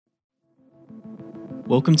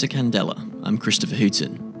Welcome to Candela. I'm Christopher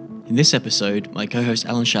Hooton. In this episode, my co-host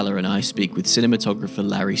Alan Schaller and I speak with cinematographer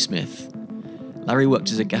Larry Smith. Larry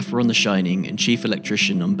worked as a gaffer on The Shining and chief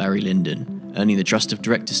electrician on Barry Lyndon, earning the trust of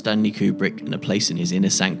director Stanley Kubrick and a place in his inner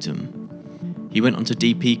sanctum. He went on to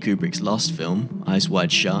DP Kubrick's last film, Eyes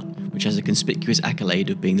Wide Shut, which has a conspicuous accolade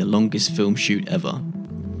of being the longest film shoot ever.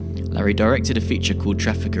 Larry directed a feature called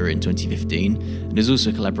Trafficker in 2015 and has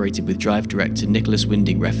also collaborated with Drive director Nicholas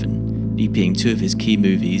Winding Refn, DPing two of his key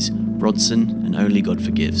movies, Brodson and Only God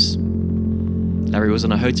Forgives. Larry was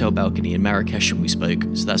on a hotel balcony in Marrakesh when we spoke,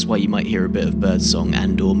 so that's why you might hear a bit of birdsong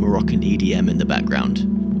and or Moroccan EDM in the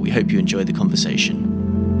background. We hope you enjoy the conversation.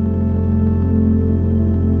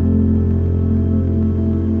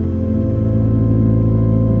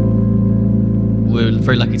 We're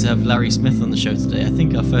very lucky to have Larry Smith on the show today. I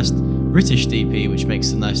think our first British DP, which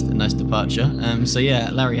makes a nice departure.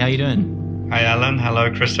 Larry, how you doing? Hi, Alan.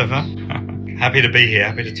 Hello, Christopher. Happy to be here.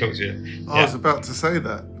 Happy to talk to you. I was about to say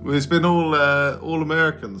that. Well, it's been all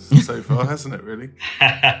Americans so far, hasn't it, really?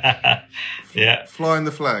 Yeah. Flying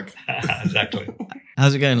the flag. Exactly.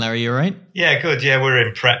 How's it going, Larry? You all right? Yeah, good. Yeah, we're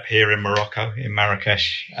in prep here in Morocco, in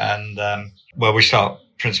Marrakesh. And, we start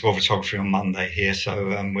principal photography on Monday here. So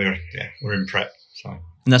we're in prep. So.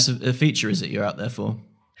 And that's a feature, is it, you're out there for?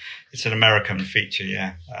 It's an American feature,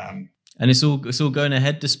 yeah. And it's all going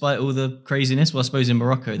ahead despite all the craziness? Well, I suppose in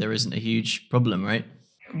Morocco there isn't a huge problem, right?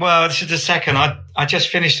 Well, this is the second. I just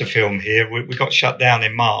finished a film here. We got shut down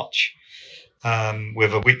in March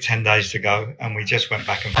with a week, 10 days to go. And we just went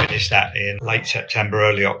back and finished that in late September,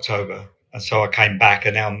 early October. And so I came back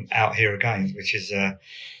and now I'm out here again, which is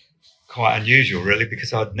quite unusual, really,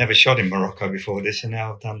 because I'd never shot in Morocco before this. And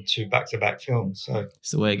now I've done two back-to-back films. So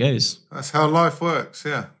it's the way it goes. That's how life works,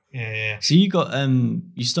 yeah. Yeah. So you got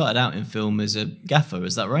you started out in film as a gaffer,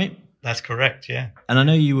 is that right? That's correct, yeah. And I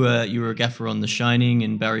know you were a gaffer on The Shining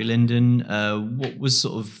and Barry Lyndon. What was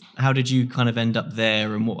how did you kind of end up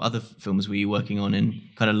there, and what other films were you working on and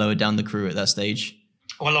kind of lower down the crew at that stage?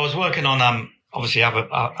 Well, I was working on obviously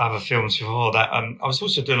other films before that. I was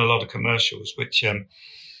also doing a lot of commercials, which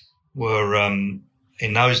were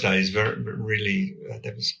in those days really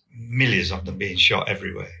there was millions of them being shot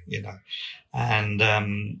everywhere, you know. And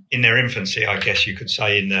in their infancy, I guess you could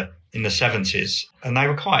say, in the 70s, and they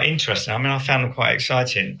were quite interesting. I mean, I found them quite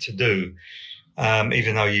exciting to do,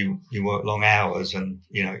 even though you work long hours, and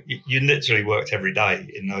you literally worked every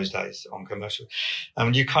day in those days on commercials,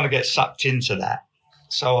 and you kind of get sucked into that.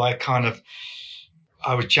 So I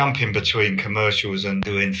was jumping between commercials and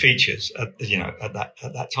doing features, at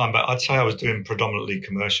that time. But I'd say I was doing predominantly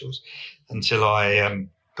commercials until I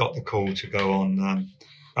got the call to go on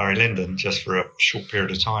Barry Lyndon, just for a short period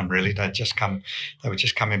of time, really. They were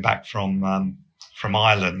just coming back from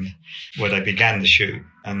Ireland, where they began the shoot,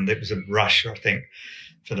 and it was a rush, I think,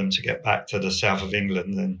 for them to get back to the south of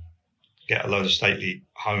England and get a load of stately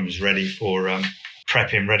homes ready for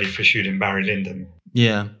prepping, ready for shooting Barry Lyndon.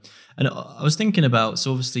 Yeah, and I was thinking about,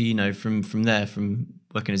 so obviously, from there, from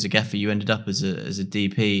working as a gaffer, you ended up as a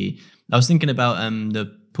DP. I was thinking about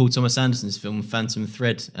the Paul Thomas Anderson's film Phantom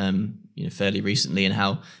Thread, fairly recently, and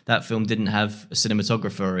how that film didn't have a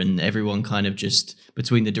cinematographer, and everyone kind of just,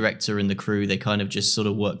 between the director and the crew, they kind of just sort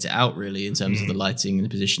of worked it out, really, in terms of the lighting and the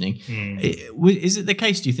positioning. Is it the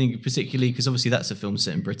case, do you think, particularly, because obviously that's a film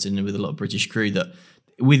set in Britain and with a lot of British crew, that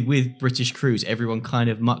with British crews, everyone kind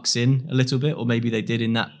of mucks in a little bit, or maybe they did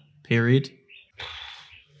in that period?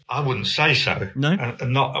 I wouldn't say so. No?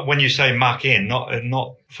 Not when you say muck in,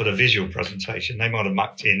 not for the visual presentation. They might have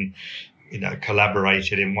mucked in,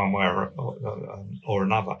 collaborated in one way or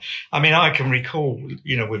another. I mean, I can recall,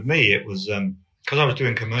 with me, it was because I was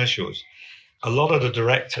doing commercials. A lot of the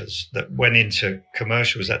directors that went into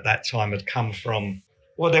commercials at that time had come from,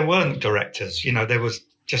 well, they weren't directors. There was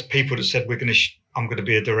just people that said, I'm going to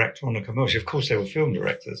be a director on a commercial. Of course, they were film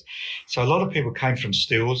directors. So a lot of people came from the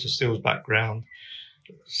stills background.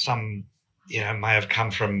 Some, may have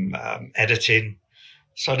come from editing.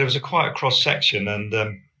 So there was quite a cross section.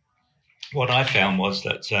 And what I found was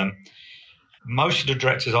that most of the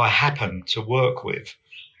directors I happened to work with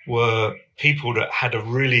were people that had a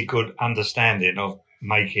really good understanding of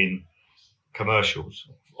making commercials,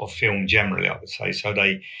 of film generally, I would say. So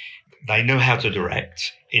they knew how to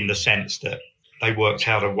direct, in the sense that they worked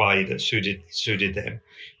out a way that suited them.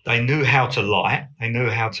 They knew how to light. They knew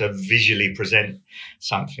how to visually present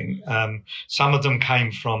something. Some of them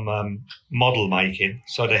came from model making,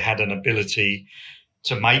 so they had an ability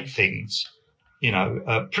to make things.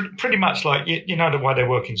 Pretty much like the way they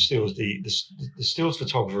work in stills. The stills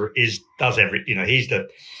photographer does every. He's the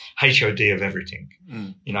HOD of everything.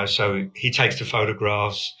 So he takes the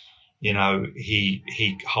photographs. You know, he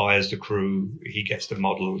hires the crew, he gets the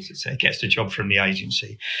models, he gets the job from the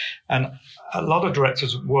agency. And a lot of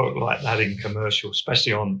directors work like that in commercial,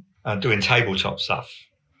 especially on doing tabletop stuff,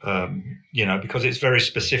 you know, because it's very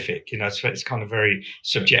specific, you know, it's kind of very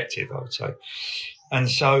subjective, I would say. And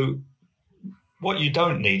so what you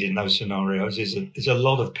don't need in those scenarios is a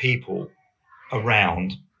lot of people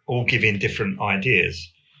around all giving different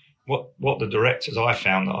ideas. What the directors I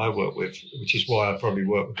found that I work with, which is why I probably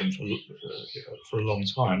worked with them for a long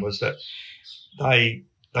time, was that they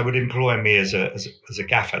would employ me as a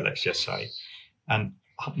gaffer, let's just say, and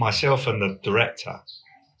myself and the director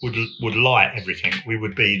would light everything. We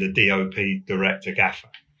would be the DOP, director, gaffer,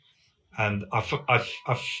 and I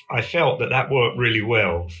felt that worked really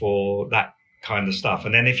well for that kind of stuff.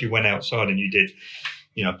 And then if you went outside and you did,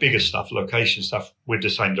 you know, bigger stuff, location stuff with the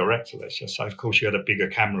same director, let's just say, of course you had a bigger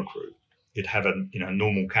camera crew. You'd have a, you know,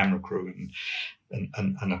 normal camera crew and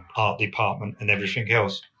an art department and everything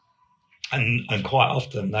else. And quite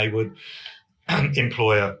often they would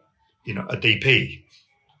employ a DP.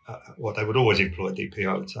 Well, they would always employ a DP,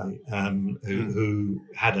 I would say, who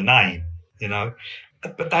had a name, you know.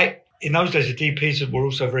 But in those days, the DPs were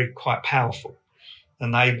also quite powerful,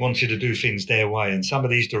 and they wanted to do things their way. And some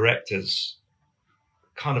of these directors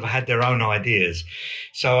kind of had their own ideas.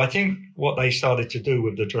 So I think what they started to do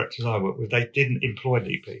with the directors I worked with, they didn't employ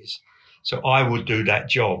DPs. So I would do that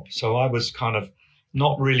job. So I was kind of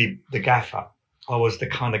not really the gaffer. I was the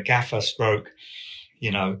kind of gaffer stroke,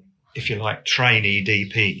 you know, if you like, trainee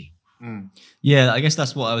DP. Mm. Yeah, I guess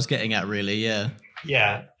that's what I was getting at, really. Yeah.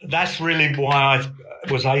 Yeah, that's really why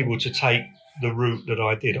I was able to take the route that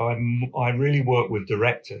I did. I really worked with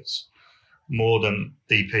directors more than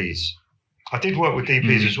DPs. I did work with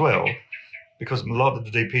DPs as well, because a lot of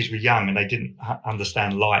the DPs were young and they didn't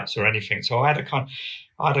understand lights or anything. So I had a kind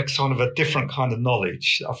of a different kind of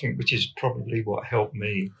knowledge, I think, which is probably what helped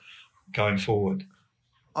me going forward.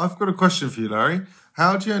 I've got a question for you, Larry.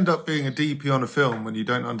 How do you end up being a DP on a film when you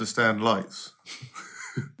don't understand lights?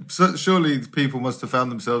 So surely people must have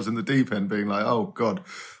found themselves in the deep end being like, oh, God,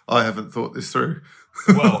 I haven't thought this through.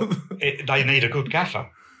 Well, they need a good gaffer.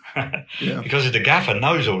 Yeah. Because the gaffer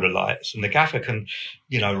knows all the lights, and the gaffer can,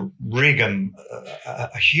 you know, rig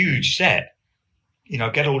a huge set, you know,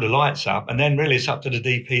 get all the lights up, and then really it's up to the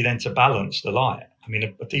DP then to balance the light. I mean,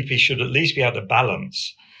 a DP should at least be able to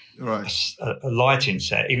balance a lighting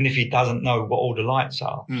set, even if he doesn't know what all the lights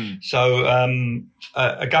are. So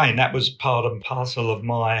again, that was part and parcel of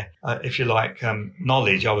my, if you like,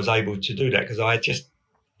 knowledge. I was able to do that because I just,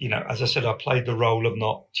 you know, as I said, I played the role of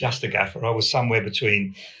not just a gaffer. I was somewhere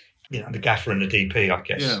between, you know, the gaffer and the DP, I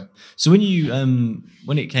guess. Yeah. So when you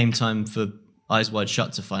when it came time for Eyes Wide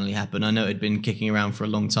Shut to finally happen, I know it had been kicking around for a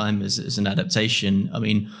long time as an adaptation. I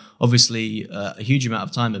mean, obviously, a huge amount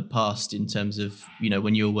of time had passed in terms of, you know,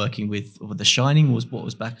 when you were working with The Shining was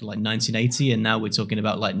back in like 1980, and now we're talking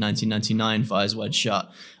about like 1999 for Eyes Wide Shut.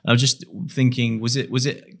 And I was just thinking, was it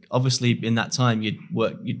obviously in that time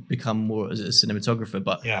you'd become more as a cinematographer,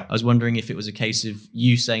 but yeah. I was wondering if it was a case of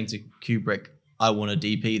you saying to Kubrick, I want to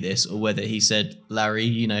DP this, or whether he said, Larry,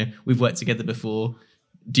 you know, we've worked together before.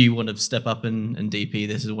 Do you want to step up and DP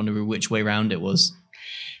this? I wonder which way round it was.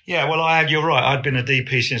 Yeah, well, you're right. I'd been a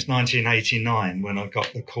DP since 1989 when I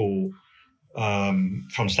got the call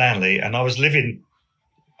from Stanley, and I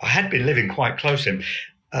had been living quite close to him.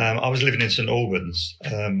 I was living in St Albans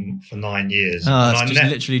for 9 years. Oh, that's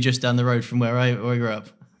literally just down the road from where I grew up.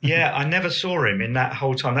 Yeah, I never saw him in that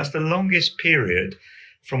whole time. That's the longest period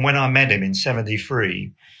from when I met him in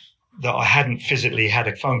 1973 that I hadn't physically had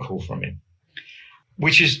a phone call from him.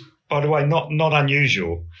 Which is, by the way, not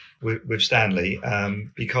unusual with Stanley,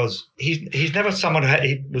 because he's never someone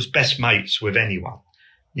he was best mates with anyone.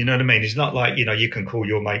 You know what I mean? It's not like, you know, you can call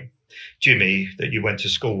your mate Jimmy that you went to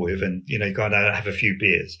school with and, you know, go out and have a few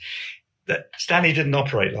beers. That Stanley didn't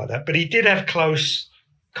operate like that, but he did have close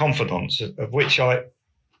confidants, of which I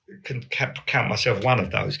can count myself one of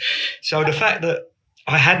those. So the fact that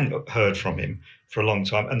I hadn't heard from him for a long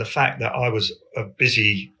time, and the fact that I was a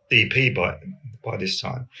busy DP by this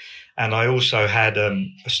time, and I also had a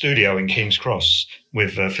studio in King's Cross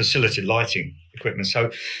with facility lighting equipment. So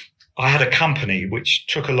I had a company which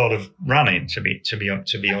took a lot of running, to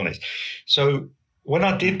be honest. So when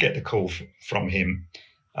I did get the call from him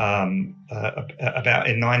about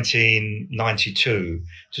in 1992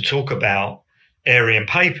 to talk about Aryan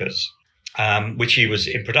Papers, which he was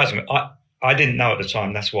in production, I didn't know at the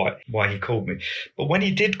time. That's why he called me. But when he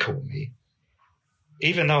did call me,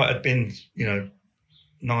 even though it had been, you know,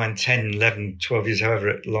 9, 10, 11, 12 years,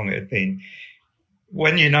 however long it had been,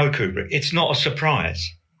 when you know Kubrick, it's not a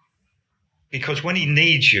surprise. because when he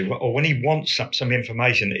needs you or when he wants some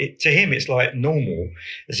information, to him it's like normal,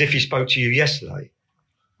 as if he spoke to you yesterday.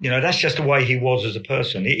 That's just the way he was as a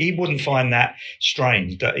person. He wouldn't find that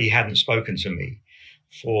strange that he hadn't spoken to me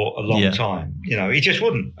for a long time. He just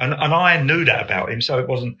wouldn't. And I knew that about him, so it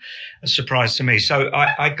wasn't a surprise to me. So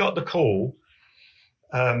I got the call.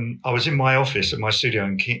 I was in my office at my studio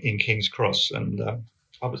in King's Cross, and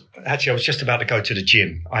I was just about to go to the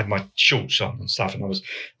gym. I had my shorts on and stuff, and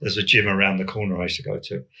there's a gym around the corner I used to go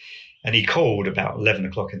to. And he called about 11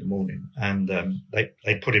 o'clock in the morning, and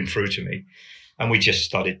they put him through to me, and we just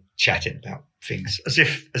started chatting about things as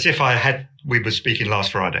if we were speaking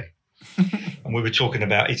last Friday. And we were talking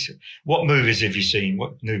about what movies have you seen?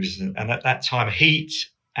 What movies? And at that time, Heat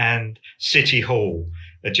and City Hall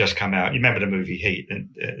had just come out. You remember the movie Heat?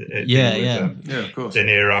 Yeah, of course. De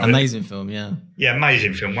Niro. Amazing film, yeah. Yeah,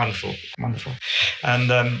 amazing film. Wonderful.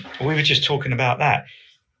 And we were just talking about that.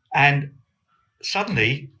 And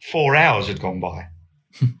suddenly 4 hours had gone by.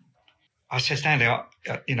 I said, Stanley, I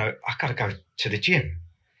got to go to the gym.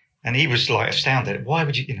 And he was like astounded. Why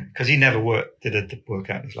would you, because he never did a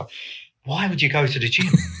workout. He's like, why would you go to the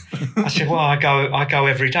gym? I said, well, I go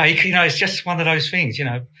every day. It's just one of those things,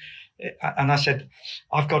 And I said,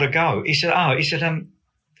 I've got to go. He said, and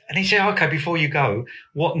he said, okay, before you go,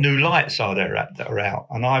 what new lights are there that are out?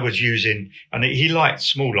 And I was using, and he liked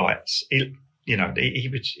small lights. He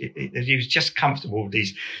was just comfortable with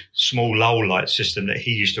these small low light system that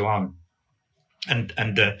he used to own. And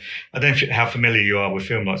I don't know how familiar you are with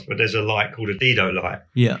film lights, but there's a light called a Dido light,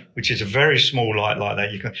 which is a very small light like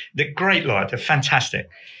that. They're great light, they're fantastic.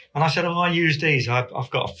 And I said, I use these. I've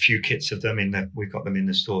got a few kits of them we've got them in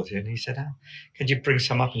the store here. And he said, could you bring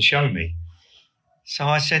some up and show me? So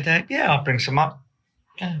I said, I'll bring some up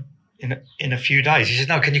in a few days. He said,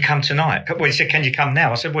 no, can you come tonight? Well, he said, can you come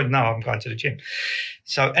now? I said, well, no, I'm going to the gym.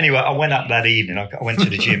 So anyway, I went up that evening. I went to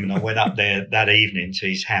the gym and I went up there that evening to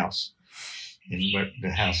his house. In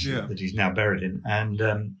the house that he's now buried in, and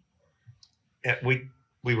we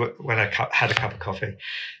had a cup of coffee,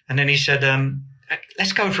 and then he said,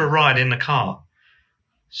 "Let's go for a ride in the car."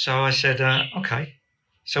 So I said, "Okay."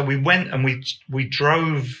 So we went and we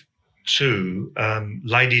drove to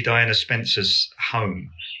Lady Diana Spencer's home,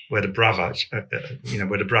 where the brother,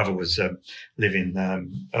 was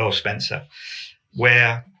living, Earl Spencer,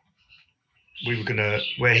 where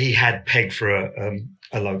where he had pegged for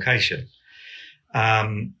a location.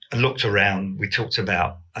 I looked around. We talked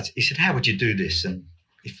about. He said, "How would you do this?" And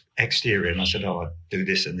if exterior, and I said, "Oh, I'd do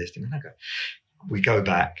this and this." And we go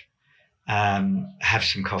back, have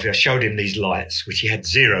some coffee. I showed him these lights, which he had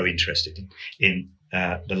zero interest in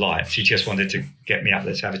the lights. He just wanted to get me up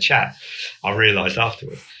there to have a chat. I realised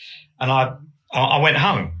afterwards, and I went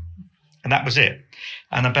home, and that was it.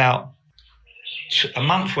 And about a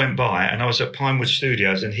month went by, and I was at Pinewood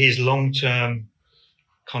Studios, and his long-term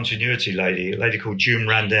continuity lady, a lady called June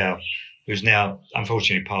Randell, who's now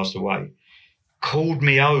unfortunately passed away, called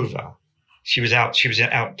me over. She was out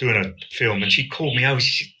doing a film, and she called me over.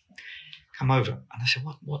 She said, "Come over." And I said,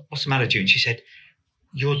 "What's the matter, June?" She said,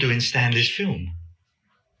 "You're doing Stanley's film."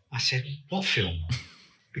 I said, "What film?"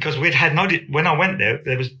 Because when I went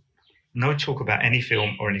there was no talk about any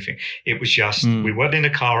film or anything. It was just, we went in the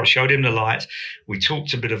car, I showed him the lights, we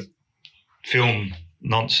talked a bit of film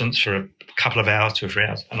nonsense for a couple of hours, 2 or 3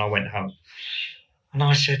 hours, and I went home. And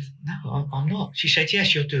I said, "No, I'm not." She said,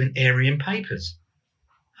 "Yes, you're doing Aryan Papers."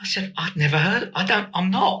 I said, "I'd never heard. I'm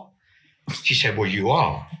not." She said, "Well, you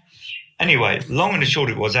are." Anyway, long and the short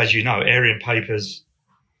it was, as you know, Aryan Papers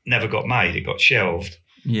never got made. It got shelved.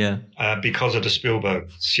 Yeah. Because of the Spielberg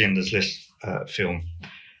Schindler's List film.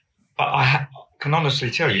 But I can honestly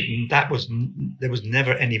tell you, there was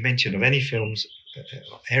never any mention of any films,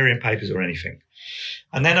 Aryan Papers or anything.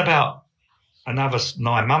 And then about another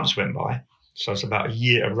 9 months went by. So it's about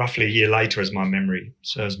roughly a year later, as my memory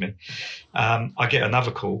serves me. I get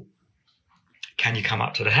another call. "Can you come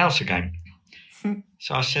up to the house again?"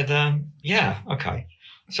 So I said, "Yeah, okay."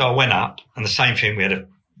 So I went up, and the same thing.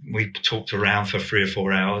 We talked around for 3 or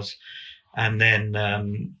 4 hours, and then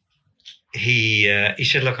he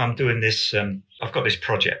said, "Look, I'm doing this. I've got this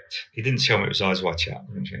project." He didn't tell me it was Eyes Wide Shut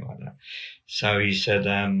or anything like that. So he said,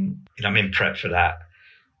 "I'm in prep for that."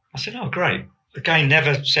 I said, "Oh, great." The guy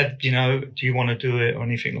never said, "Do you want to do it?" or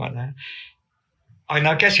anything like that.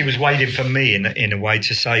 I guess he was waiting for me in a way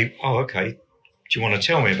to say, "Oh, okay, do you want to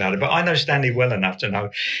tell me about it?" But I know Stanley well enough to know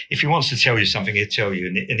if he wants to tell you something, he'll tell you.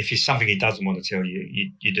 And if it's something he doesn't want to tell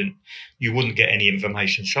you, you wouldn't get any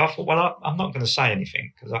information. So I thought, well, I'm not going to say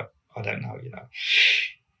anything because I don't know,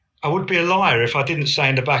 I would be a liar if I didn't say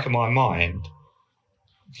in the back of my mind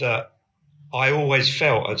that I always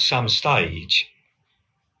felt at some stage,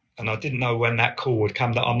 and I didn't know when that call would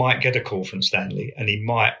come, that I might get a call from Stanley and he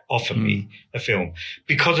might offer me a film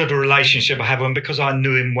because of the relationship I have and because I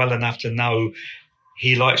knew him well enough to know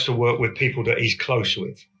he likes to work with people that he's close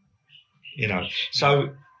with, you know. So,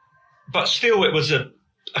 but still, it was a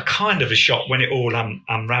kind of a shock when it all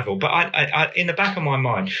unraveled. But I, in the back of my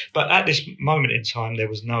mind, but at this moment in time, there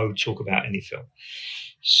was no talk about any film.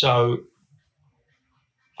 So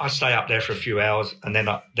I stay up there for a few hours and then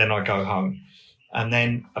I go home. And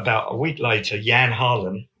then about a week later, Jan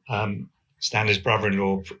Harlan, Stanley's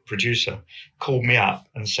brother-in-law producer, called me up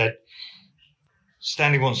and said,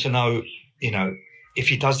 Stanley wants to know, you know, if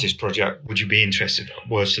he does this project, would you be interested?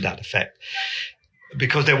 Words to that effect.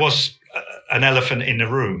 Because there was an elephant in the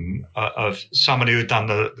room of somebody who had done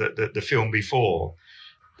the film before.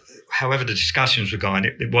 However the discussions were going,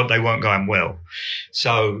 they weren't going well.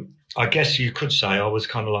 So I guess you could say I was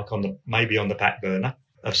kind of like maybe on the back burner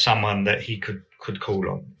of someone that he could call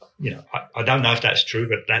on. You know, I don't know if that's true,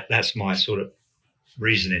 but that's my sort of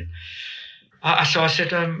reasoning. So I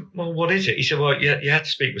said, well, what is it? He said, well, you had to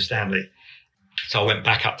speak with Stanley. So I went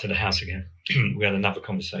back up to the house again. We had another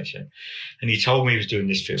conversation. And he told me he was doing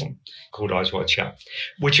this film called Eyes Wide Shut,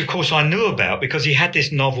 which, of course, I knew about because he had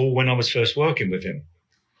this novel when I was first working with him.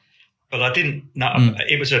 But I didn't know.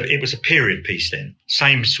 It was a period piece then.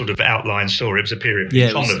 Same sort of outline story. It was a period piece. Yeah,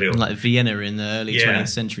 it was like Vienna in the early 20th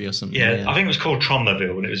century or something. Yeah, I think it was called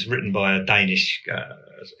Tromlerville, and it was written by a Danish.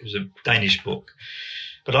 It was a Danish book,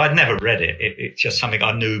 but I'd never read it. It's just something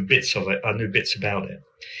I knew bits of it. I knew bits about it,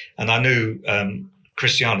 and I knew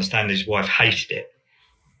Christiana Stanley's wife hated it,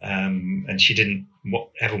 and she didn't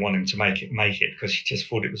ever want him to make it because she just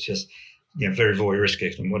thought it was just, you know, very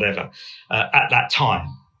voyeuristic and whatever at that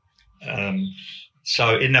time.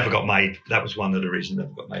 So it never got made. That was one of the reasons it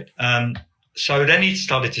never got made. So then he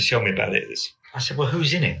started to tell me about it. I said, well,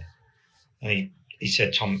 who's in it? And he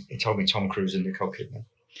said, he told me Tom Cruise and Nicole Kidman.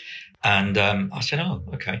 And I said, oh,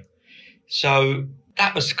 okay. So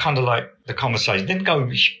that was kind of like the conversation. Didn't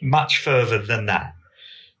go much further than that.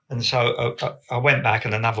 And so I went back,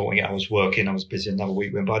 and another week I was working. I was busy. Another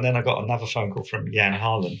week went by. And then I got another phone call from Jan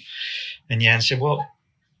Harlan. And Jan said, well,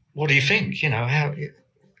 what do you think? You know, how...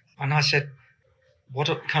 And I said, what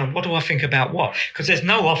do I think about what? Because there's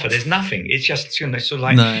no offer, there's nothing. It's just, you know, sort of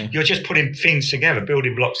like you're just putting things together,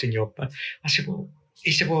 building blocks in your. I said, well,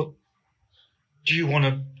 he said, well, do you want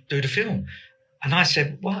to do the film? And I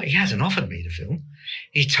said, well, he hasn't offered me the film.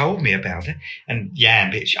 He told me about it. And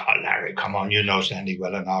Jan, bitch, oh, Larry, come on, you know Stanley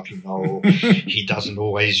well enough, you know, he doesn't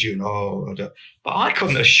always, you know. But I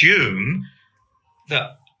couldn't assume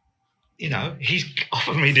that, you know, he's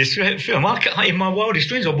offered me this film. In my wildest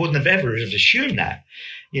dreams, I wouldn't have ever assumed that.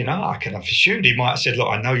 You know, I could have assumed he might have said, look,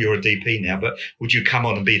 I know you're a DP now, but would you come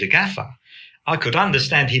on and be the gaffer? I could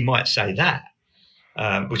understand he might say that,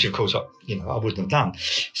 which, of course, I wouldn't have done.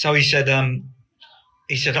 So he said, oh,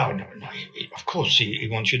 no, of course he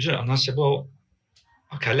wants you to do it. And I said, well,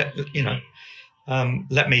 okay,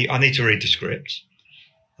 I need to read the script.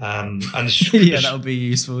 And that would be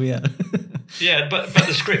useful, yeah. Yeah, but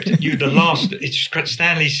the script,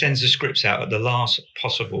 Stanley sends the scripts out at the last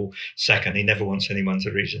possible second. He never wants anyone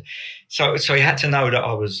to read it. So he had to know that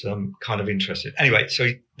I was kind of interested. Anyway, so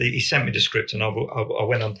he sent me the script, and I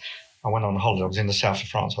went on holiday. I was in the south of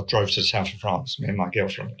France. I drove to the south of France, me and my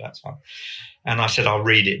girlfriend at that time. And I said, I'll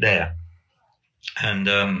read it there. And,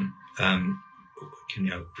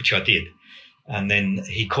 which I did. And then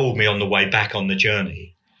he called me on the way back on the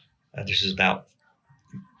journey. This was about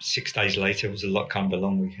 6 days later. It was kind of a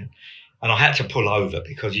long weekend, and I had to pull over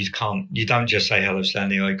because you don't just say hello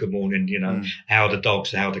Stanley, oh, good morning, you know, how are the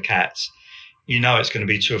dogs, how are the cats, you know, it's going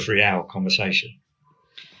to be 2 or 3 hour conversation.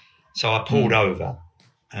 So I pulled over,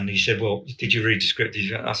 and he said, well, did you read the script?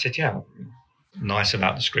 I said, yeah, nice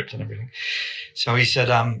about the script and everything. So he said,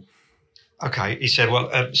 okay. He said, well,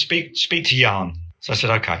 speak to Jan. So I said,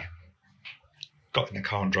 okay. Got in the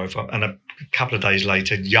car and drove up, and a couple of days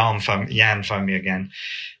later, Jan phoned me again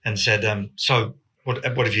and said, so what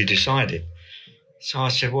have you decided? So I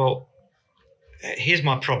said, well, here's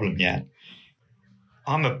my problem, Jan.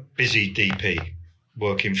 I'm a busy DP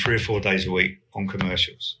working 3 or 4 days a week on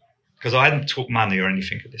commercials because I hadn't took money or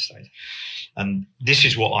anything at this stage. And this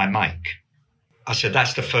is what I make. I said,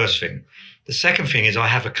 that's the first thing. The second thing is I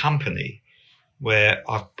have a company where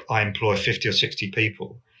I employ 50 or 60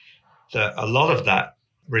 people. That a lot of that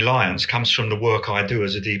reliance comes from the work I do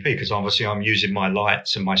as a DP, because obviously I'm using my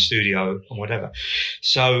lights and my studio and whatever.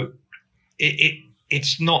 So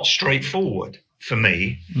it's not straightforward for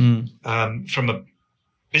me from a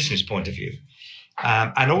business point of view.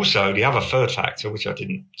 And also the other third factor, which I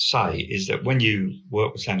didn't say, is that when you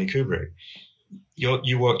work with Stanley Kubrick,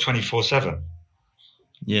 you work 24/7.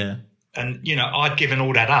 Yeah. And, I'd given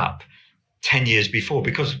all that up 10 years before,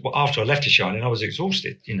 because after I left The Shining, I was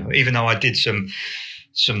exhausted, even though I did some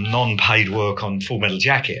non-paid work on Full Metal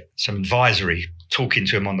Jacket, some advisory, talking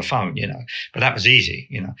to him on the phone, but that was easy,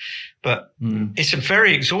 But it's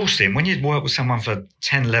very exhausting when you work with someone for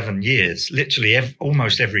 10, 11 years, literally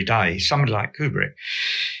almost every day, somebody like Kubrick,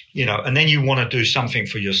 and then you want to do something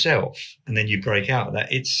for yourself and then you break out of that.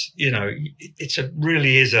 It's,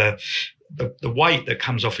 really is the weight that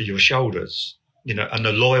comes off of your shoulders, and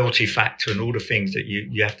the loyalty factor and all the things that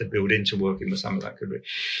you have to build into working with someone like Kubrick.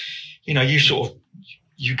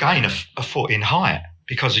 You gain a foot in height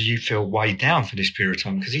because you feel weighed down for this period of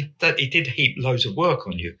time, because he did heap loads of work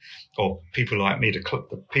on you, or people like me, the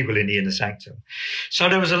people in the inner sanctum. So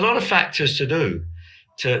there was a lot of factors to do.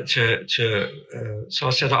 So I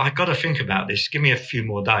said, I've got to think about this. Give me a few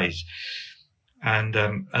more days. And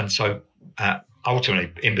so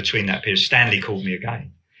ultimately, in between that period, Stanley called me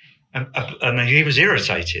again. And he was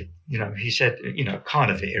irritated. He said,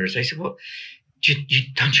 kind of irritated. He said, well,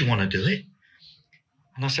 don't you want to do it?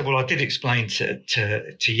 And I said, well, I did explain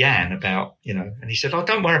to Jan about, and he said, oh,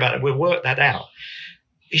 don't worry about it. We'll work that out.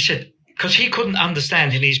 He said, because he couldn't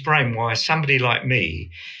understand in his brain why somebody like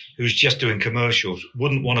me, who's just doing commercials,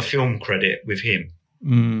 wouldn't want a film credit with him.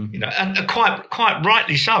 And quite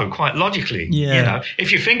rightly so, quite logically,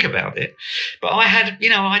 if you think about it. But I had,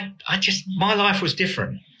 I just, my life was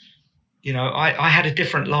different. I had a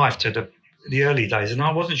different life to the early days, and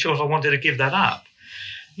I wasn't sure if I wanted to give that up.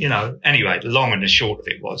 Anyway, the long and the short of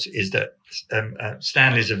it is that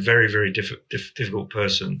Stanley's a very, very difficult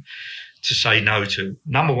person to say no to.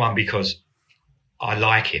 Number one, because I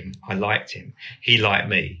like him. I liked him. He liked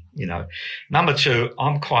me, Number two,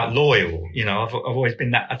 I'm quite loyal. I've always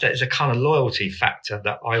been that. There's a kind of loyalty factor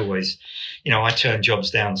that I always, I have turned jobs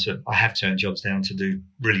down to do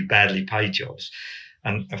really badly paid jobs.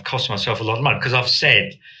 And I've cost myself a lot of money because I've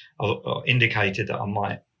said or indicated that I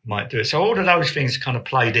might do it. So all of those things kind of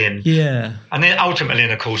played in. Yeah. And then ultimately,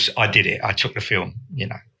 and of course, I did it. I took the film,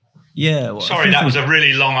 Yeah. Well, sorry, that was a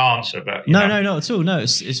really long answer, but no, not at all. No,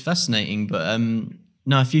 it's fascinating, but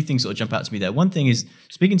a few things sort of jump out to me there. One thing is,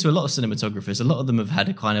 speaking to a lot of cinematographers, a lot of them have had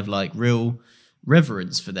a kind of like real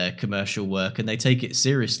reverence for their commercial work, and they take it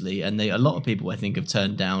seriously. And a lot of people, I think, have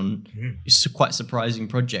turned down quite surprising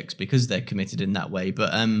projects because they're committed in that way.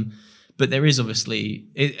 But there is obviously,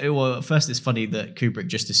 first it's funny that Kubrick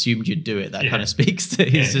just assumed you'd do it. That kind of speaks to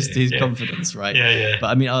his confidence, right? Yeah. But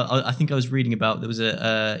I mean, I think I was reading about, there was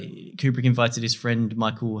Kubrick invited his friend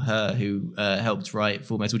Michael Herr, who helped write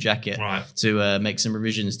Full Metal Jacket, to make some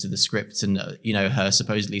revisions to the script. And, Herr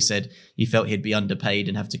supposedly said he felt he'd be underpaid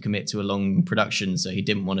and have to commit to a long production, so he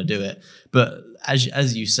didn't want to do it. But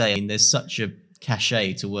as you say, I mean, there's such a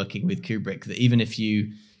cachet to working with Kubrick that even if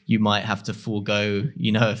you might have to forego,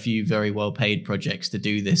 a few very well-paid projects to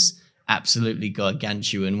do this absolutely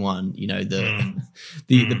gargantuan one.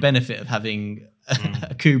 The benefit of having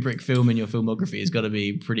a Kubrick film in your filmography has got to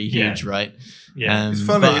be pretty huge, right? Yeah, it's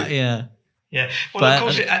funny. Yeah. Well, of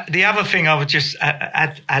course, the other thing I would just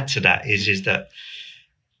add to that is that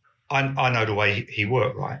I know the way he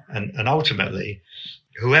worked, right? And ultimately,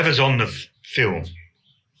 whoever's on the film,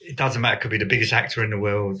 it doesn't matter. It could be the biggest actor in the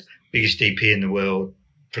world, biggest DP in the world,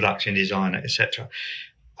 production designer, etc.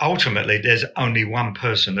 Ultimately, there's only one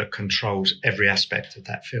person that controls every aspect of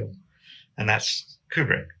that film, and that's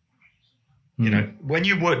Kubrick. When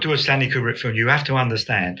you do a Stanley Kubrick film, you have to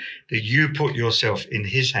understand that you put yourself in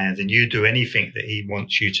his hands and you do anything that he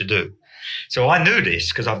wants you to do. So I knew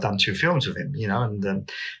this because I've done 2 films with him,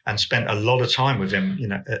 and spent a lot of time with him,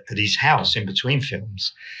 at his house in between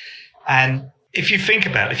films. And if you think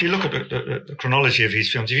about it, if you look at the chronology of his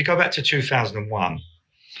films, if you go back to 2001,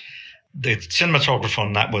 the cinematographer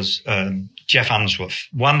on that was Jeff Unsworth,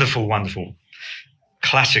 wonderful,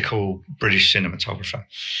 classical British cinematographer.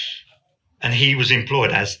 And he was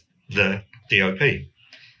employed as the DOP.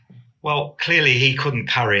 Well, clearly he couldn't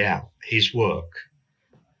carry out his work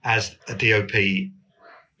as a DOP,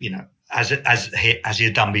 as he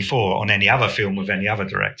had done before on any other film with any other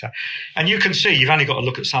director. And you can see, you've only got to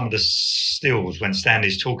look at some of the stills when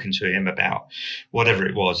Stanley's talking to him about whatever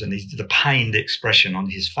it was, and the pained expression on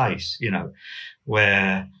his face,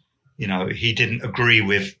 where, he didn't agree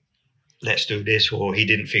with, let's do this, or he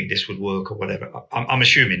didn't think this would work or whatever. I'm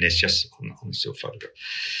assuming this just on the still photograph.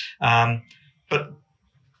 But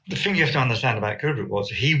the thing you have to understand about Kubrick was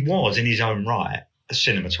he was in his own right a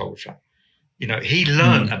cinematographer. You know, he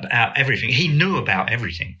learned about everything. He knew about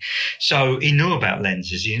everything. So he knew about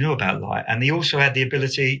lenses. He knew about light. And he also had the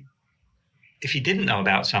ability, if he didn't know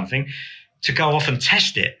about something, to go off and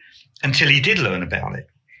test it until he did learn about it,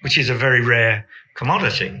 which is a very rare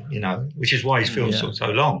commodity, you know, which is why his films took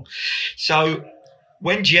so long. So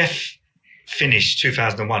when Jeff finished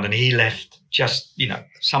 2001 and he left just, you know,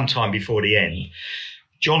 sometime before the end,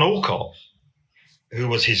 John Alcott, who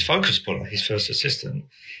was his focus puller, his first assistant,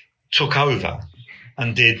 took over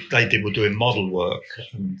and were doing model work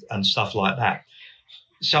and stuff like that.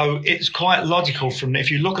 So it's quite logical if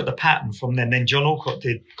you look at the pattern from then John Alcott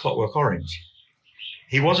did Clockwork Orange.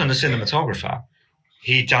 He wasn't a cinematographer.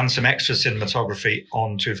 He'd done some extra cinematography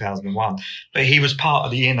on 2001, but he was part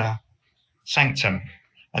of the inner sanctum,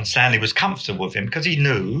 and Stanley was comfortable with him because he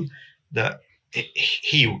knew that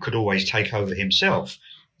he could always take over himself,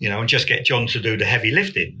 you know, and just get John to do the heavy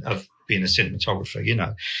lifting of being a cinematographer, you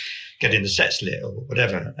know, getting the sets lit or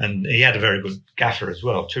whatever. And he had a very good gaffer as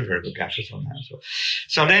well, 2 very good gaffers on that as well.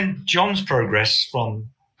 So then John's progress from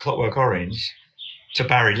Clockwork Orange to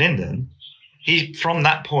Barry Lyndon, from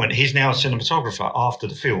that point, he's now a cinematographer after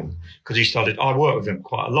the film, because I worked with him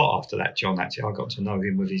quite a lot after that, John, actually. I got to know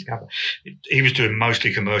him with his gaffer. He was doing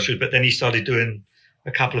mostly commercials, but then he started doing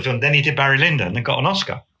a couple of films. Then he did Barry Lyndon and got an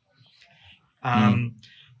Oscar. And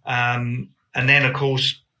then, of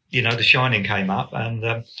course, you know, The Shining came up, and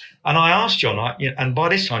I asked John, and by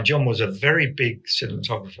this time, John was a very big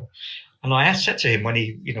cinematographer, and I said to him when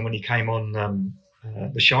he came on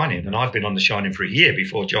The Shining, and I'd been on The Shining for a year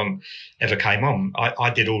before John ever came on. I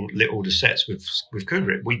did all the sets with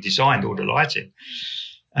Kubrick. We designed all the lighting,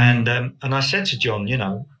 and I said to John, you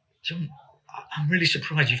know, John, I'm really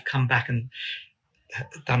surprised you've come back and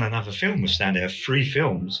done another film with Stanley, 3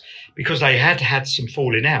 films, because they had some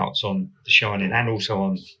falling outs on The Shining and also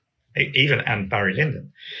on and Barry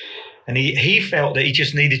Lyndon, and he felt that he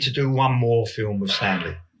just needed to do one more film with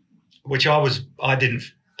Stanley, which I didn't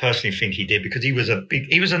personally think he did, because he was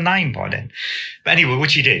a name by then. But anyway,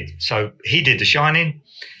 which he did. So he did The Shining.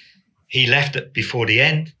 He left it before the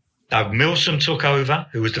end. Doug Milsom took over,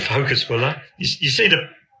 who was the focus puller. You see the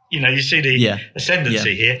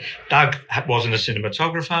ascendancy here. Doug wasn't a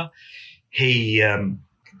cinematographer. He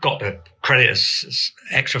got the credit as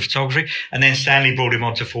extra photography, and then Stanley brought him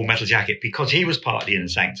onto Full Metal Jacket because he was part of the inner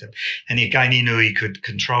sanctum, and he knew he could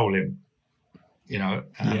control him, you know.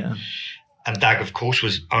 And Doug, of course,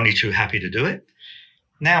 was only too happy to do it.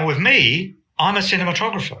 Now, with me, I'm a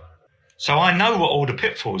cinematographer, so I know what all the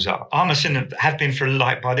pitfalls are. Have been for,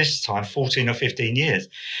 like, by this time, 14 or 15 years.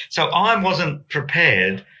 So I wasn't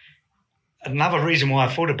prepared. Another reason why I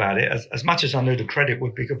thought about it, as much as I knew the credit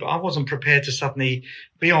would be good, but I wasn't prepared to suddenly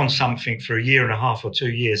be on something for a year and a half or 2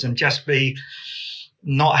 years and just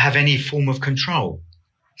not have any form of control.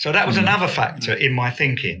 So that was another factor in my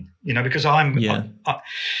thinking, you know, because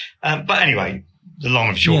but anyway, the long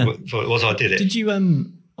and short was I did it. Did you, I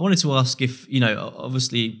wanted to ask if, you know,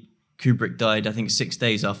 obviously Kubrick died, I think 6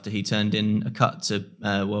 days after he turned in a cut to,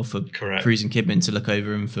 for Cruise and Kidman to look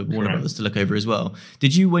over and for Warner Brothers to look over as well.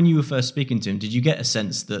 Did you, when you were first speaking to him, did you get a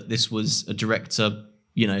sense that this was a director,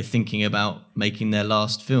 you know, thinking about making their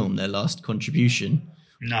last film, their last contribution?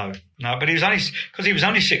 No, but he was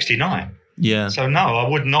only 69. Yeah. So no, I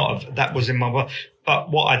would not have. That was in my. But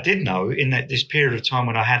what I did know in this period of time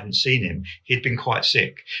when I hadn't seen him, he'd been quite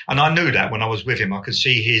sick, and I knew that when I was with him. I could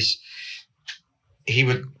see he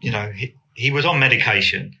was on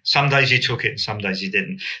medication. Some days he took it, some days he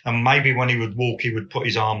didn't. And maybe when he would walk, he would put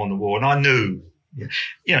his arm on the wall. And I knew,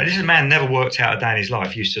 you know, this is a man never worked out a day in his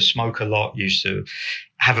life. He used to smoke a lot, used to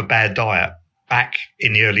have a bad diet back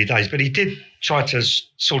in the early days. But he did try to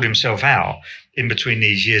sort himself out in between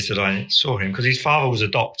these years that I saw him, because his father was a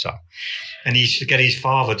doctor, and he used to get his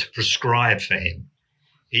father to prescribe for him.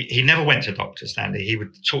 He never went to Dr. Stanley. He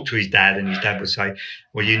would talk to his dad, and his dad would say,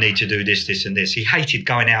 well, you need to do this, this, and this. He hated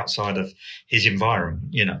going outside of his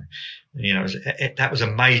environment, you know. That was a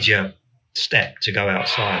major step to go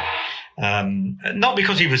outside. Not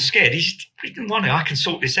because he was scared. He didn't want it. I can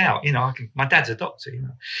sort this out. You know, my dad's a doctor, you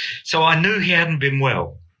know. So I knew he hadn't been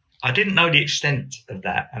well. I didn't know the extent of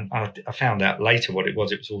that. And I found out later what it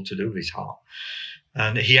was. It was all to do with his heart.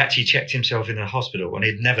 And he actually checked himself in the hospital, and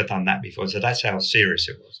he'd never done that before. So that's how serious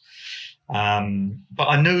it was. But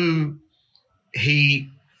I knew he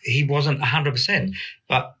wasn't 100%.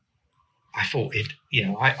 But I thought,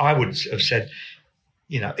 I would have said,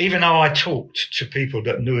 even though I talked to people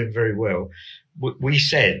that knew him very well, we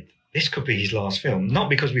said this could be his last film. Not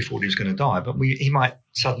because we thought he was going to die, but he might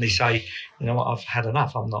suddenly say, you know what, I've had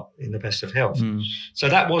enough. I'm not in the best of health. So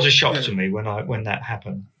that was a shock to me when that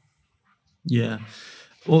happened. Yeah.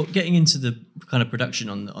 Well, getting into the kind of production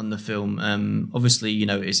on the film, obviously,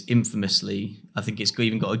 it's infamously, I think it's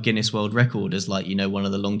even got a Guinness World Record as one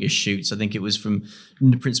of the longest shoots. I think it was from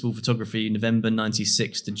the principal photography November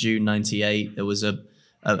 96 to June 98. There was a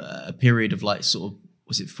period of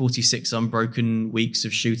was it 46 unbroken weeks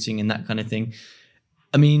of shooting and that kind of thing.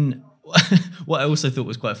 I mean, what I also thought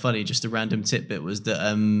was quite funny, just a random tidbit, was that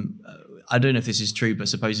I don't know if this is true, but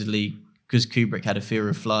supposedly, because Kubrick had a fear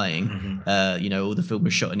of flying, all the film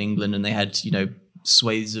was shot in England and they had,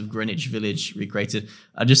 swathes of Greenwich Village recreated.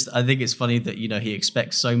 I think it's funny that, he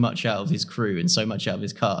expects so much out of his crew and so much out of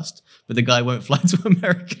his cast, but the guy won't fly to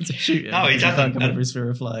America to shoot it. No, he doesn't. He can't come over his fear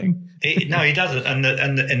of flying. No, he doesn't. And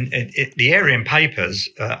the Aryan papers,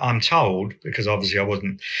 I'm told, because obviously I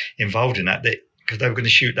wasn't involved in that because they were going to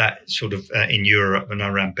shoot that sort of in Europe and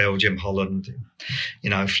around Belgium, Holland,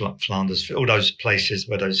 Flanders, all those places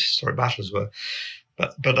where those historic battles were.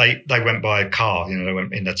 But they went by car, they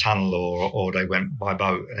went in the tunnel or they went by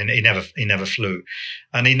boat, and he never flew.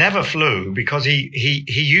 And he never flew because he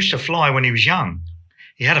used to fly when he was young.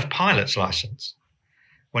 He had a pilot's license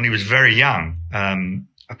when he was very young,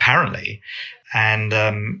 apparently.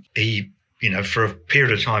 And he, for a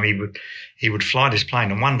period of time, he would fly this plane,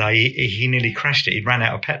 and one day he nearly crashed it. He ran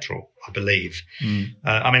out of petrol, I believe.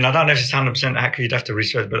 I mean, I don't know if it's 100% accurate. You'd have to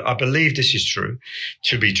research, but I believe this is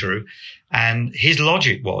to be true. And his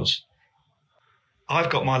logic was, I've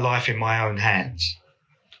got my life in my own hands,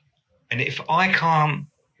 and if I can't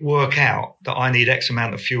work out that I need X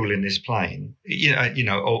amount of fuel in this plane,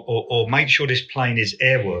 or make sure this plane is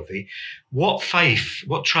airworthy, what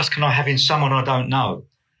trust can I have in someone I don't know?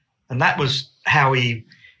 And that was how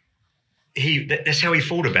that's how he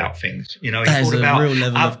thought about things. He that thought is about a real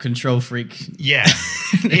level of control freak. Yeah,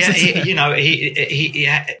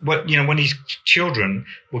 when his children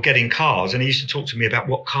were getting cars, and he used to talk to me about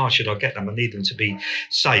what car should I get them. I need them to be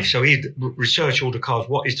safe. So he'd research all the cars.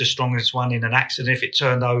 What is the strongest one in an accident? If it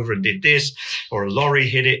turned over and did this, or a lorry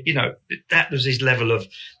hit it, that was his level of,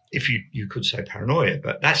 if you could say, paranoia.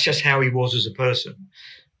 But that's just how he was as a person.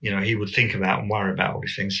 He would think about and worry about all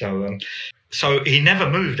these things. So he never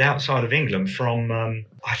moved outside of England from,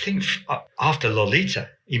 I think, after Lolita.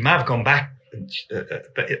 He may have gone back,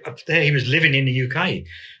 but up there he was living in the UK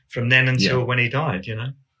from then until when he died.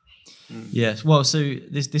 Yes. Well, so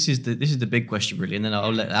this is the big question, really, and then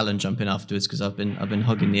I'll let Alan jump in afterwards because I've been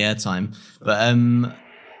hogging the airtime. But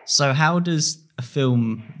so how does a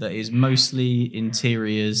film that is mostly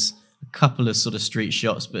interiors, a couple of sort of street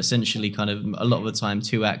shots, but essentially kind of a lot of the time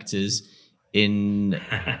two actors in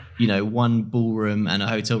one ballroom and a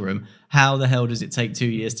hotel room, how the hell does it take 2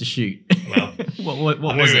 years to shoot? Well, what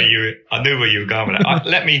was it? I knew where you were going with that.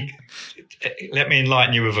 Let me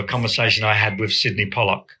enlighten you with a conversation I had with Sidney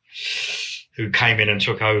Pollack, who came in and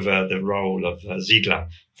took over the role of Ziegler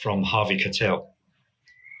from Harvey Keitel.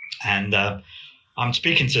 And I'm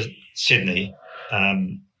speaking to Sidney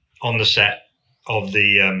on the set of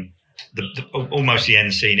the almost the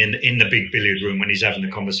end scene in the big billiard room when he's having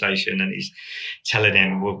the conversation and he's telling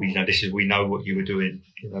him, well, we know what you were doing,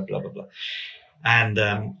 blah blah blah, and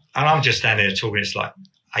I'm just standing there talking. It's like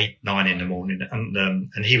 8-9 in the morning,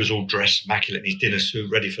 and he was all dressed immaculate in his dinner suit,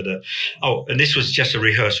 ready for and this was just a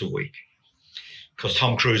rehearsal week because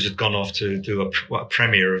Tom Cruise had gone off to do a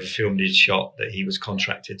premiere of a film he'd shot that he was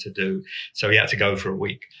contracted to do, so he had to go for a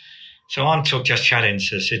week. So I'm just chatting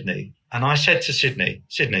to Sidney, and I said to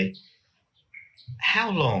Sidney,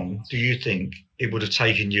 how long do you think it would have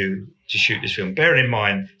taken you to shoot this film? Bearing in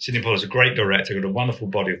mind, Sidney Pollack's a great director, got a wonderful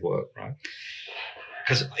body of work, right?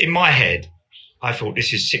 Because in my head, I thought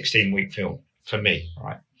this is a 16-week film for me,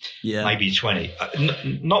 right? Yeah. Maybe 20.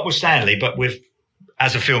 Notwithstanding, but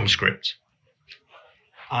as a film script.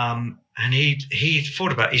 And he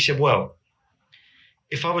thought about it. He said, well,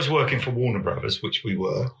 if I was working for Warner Brothers, which we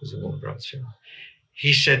were, it was a Warner Brothers film,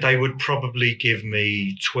 he said they would probably give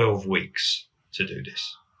me 12 weeks to do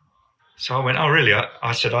this. So I went, oh, really?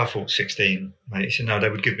 I said, I thought 16. He said, no, they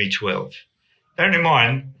would give me 12. Bearing in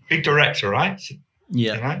mind, big director, right?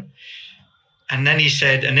 Yeah. And then he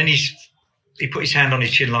said, he put his hand on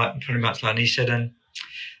his chin, pretty much and he said,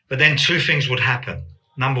 but then two things would happen.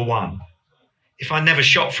 Number one, if I never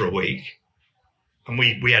shot for a week, and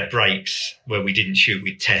we had breaks where we didn't shoot,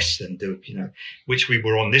 we'd test and do, which we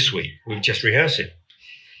were on this week. We were just rehearsing.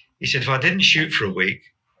 He said, if I didn't shoot for a week,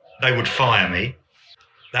 they would fire me.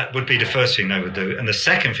 That would be the first thing they would do. And the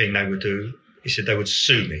second thing they would do, he said, they would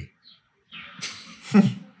sue me.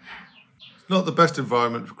 Not the best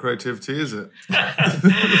environment for creativity, is it?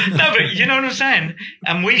 No, but you know what I'm saying?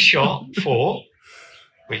 And we shot for,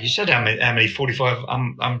 you said how many 45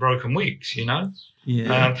 unbroken weeks,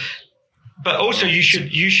 Yeah. But also, you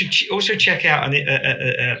should also check out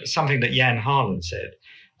something that Jan Harlan said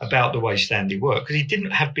about the way Stanley worked, because he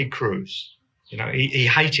didn't have big crews. You know, he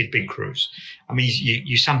hated big crews. I mean,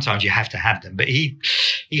 you sometimes you have to have them, but he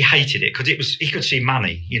hated it because he could see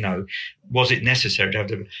money. You know, was it necessary to have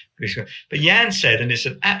the? But Jan said, and it's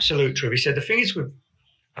an absolute truth. He said the thing is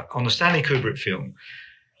on the Stanley Kubrick film,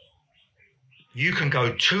 you can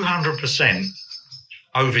go 200%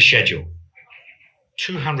 over schedule,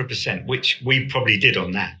 200%, which we probably did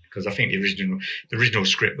on that, because I think the original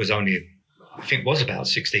script was only, I think, was about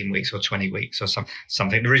 16 weeks or 20 weeks or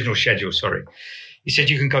something. The original schedule, sorry. He said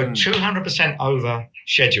you can go 200% over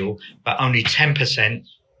schedule, but only 10%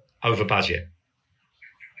 over budget.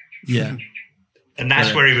 Yeah. And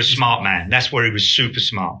that's where he was smart, man. That's where he was super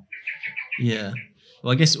smart. Yeah.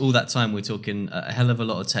 Well, I guess all that time we're talking a hell of a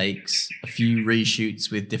lot of takes, a few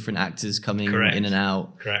reshoots with different actors coming in and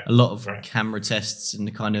out, a lot of camera tests and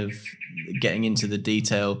the kind of getting into the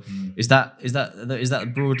detail. Is that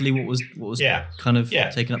broadly what was kind of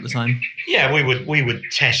taking up the time? Yeah, we would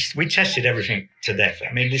test. We tested everything to death.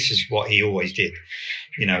 I mean, this is what he always did.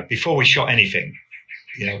 You know, before we shot anything,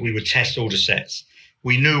 you know, we would test all the sets.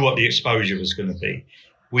 We knew what the exposure was going to be.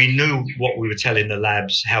 We knew what we were telling the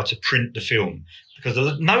labs, how to print the film,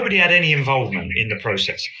 because nobody had any involvement in the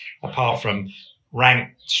process apart from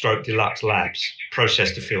rank/deluxe labs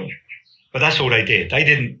process the film. But that's all they did. They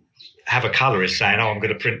didn't have a colorist saying, "Oh, I'm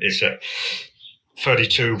going to print this at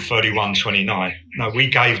 32, 31, 29." No, we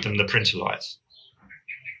gave them the printer lights.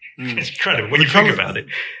 It's incredible when you think about it.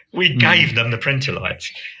 We gave them the printer lights,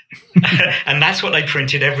 and that's what they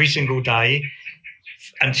printed every single day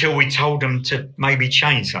until we told them to maybe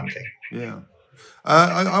change something. Yeah.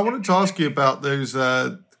 I wanted to ask you about those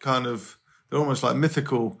kind of, they're almost like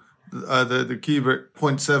mythical, the Kubrick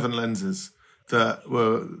 0.7 lenses that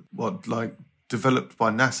were developed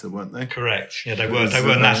by NASA, weren't they? Correct. Yeah, they were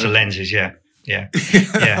NASA lenses. Yeah.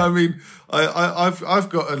 I mean, I've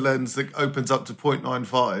got a lens that opens up to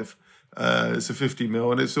 0.95. It's a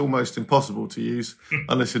 50mm, and it's almost impossible to use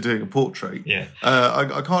unless you're doing a portrait. Yeah.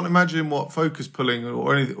 I can't imagine what focus pulling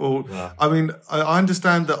or anything. I mean, I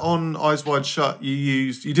understand that on Eyes Wide Shut,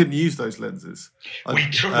 you didn't use those lenses. We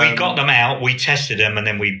got them out, we tested them, and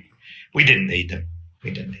then we didn't need them.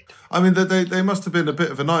 I mean, they must have been a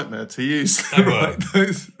bit of a nightmare to use. They were.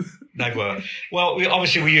 They were. Well, we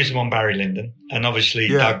used them on Barry Lyndon, and obviously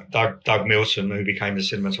Doug Milson, who became the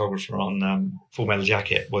cinematographer on Full Metal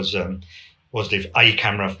Jacket, was the A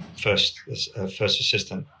camera first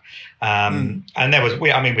assistant. And there was we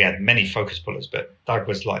had many focus pullers, but Doug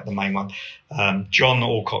was like the main one. John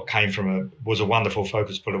Alcott was a wonderful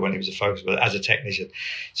focus puller when he was a focus puller as a technician.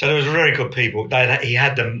 So there was very good people.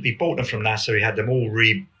 He bought them from NASA. He had them all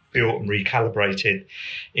rebuilt and recalibrated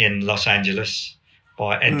in Los Angeles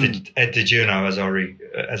by Ed DeGiorno,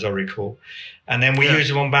 as I recall. And then we used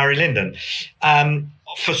them on Barry Lyndon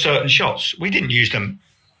for certain shots. We didn't use them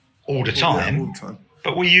all the time,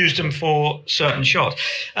 but we used them for certain shots.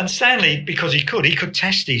 And Stanley, because he could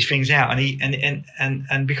test these things out,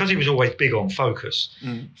 and because he was always big on focus,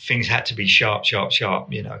 things had to be sharp,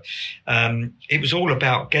 you know. It was all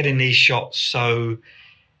about getting these shots so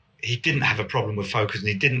he didn't have a problem with focus, and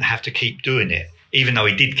he didn't have to keep doing it, even though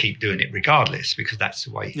he did keep doing it regardless, because that's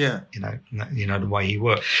the way, you know, the way he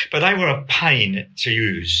worked. But they were a pain to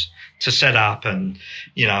use, to set up, and,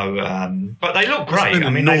 you know, but they look great. I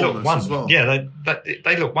mean, they look wonderful. Well. Yeah,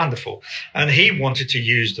 they look wonderful. And he wanted to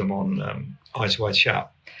use them on Eyes Wide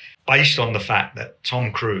Shut, based on the fact that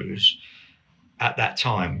Tom Cruise at that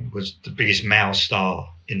time was the biggest male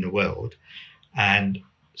star in the world, and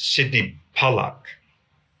Sidney Pollack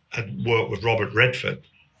had worked with Robert Redford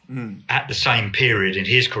at the same period in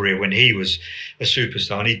his career when he was a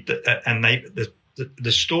superstar, and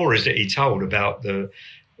the stories that he told about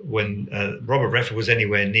when Robert Redford was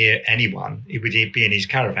anywhere near anyone, he would be in his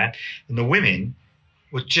caravan, and the women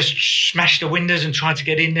would just smash the windows and try to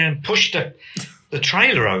get in there and push the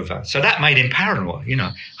trailer over. So that made him paranoid. You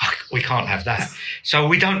know, we can't have that. So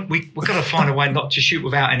we've got to find a way not to shoot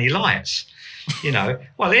without any lights. You know,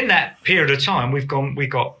 well, in that period of time,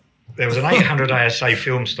 there was an 800 ASA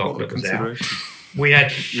film stock that was out. We had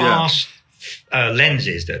fast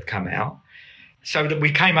lenses that had come out. So that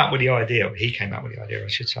he came up with the idea, I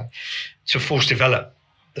should say, to force develop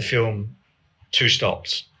the film 2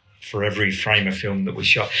 stops for every frame of film that we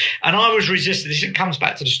shot. And I was resistant. This comes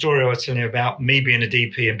back to the story I was telling you about me being a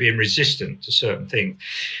DP and being resistant to certain things.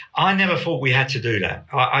 I never thought we had to do that.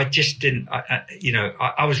 I just didn't,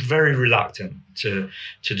 I was very reluctant to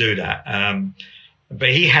do that. But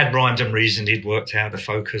he had rhymes and reason. He'd worked out the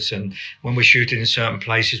focus. And when we're shooting in certain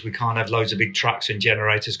places, we can't have loads of big trucks and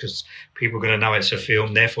generators because people are going to know it's a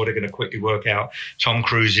film. Therefore, they're going to quickly work out Tom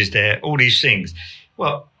Cruise is there, all these things.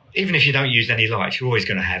 Well, even if you don't use any lights, you're always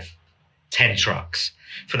going to have 10 trucks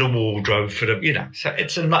for the wardrobe, for the,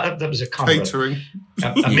 so that was a kind catering.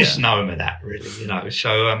 of a misnomer, that really,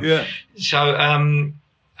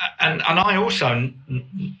 And I also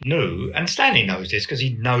knew, and Stanley knows this because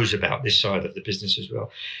he knows about this side of the business as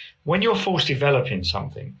well. When you're force developing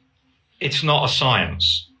something, it's not a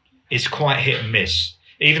science. It's quite hit and miss.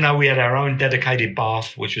 Even though we had our own dedicated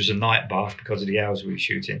bath, which was a night bath because of the hours we were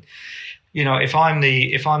shooting. If I'm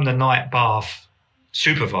the night bath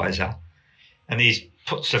supervisor, and he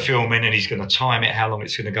puts the film in and he's going to time it, how long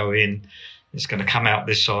it's going to go in, it's going to come out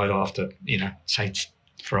this side after, say,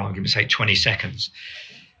 for argument's sake, 20 seconds.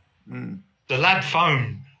 The lab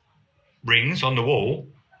phone rings on the wall.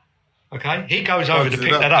 Okay, he goes over to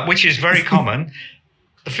pick that up, which is very common.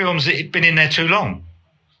 The film's been in there too long,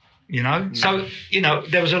 So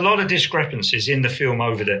there was a lot of discrepancies in the film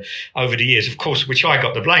over the years, of course, which I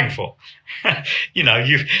got the blame for. You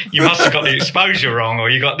must have got the exposure wrong, or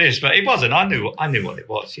you got this, but it wasn't. I knew what it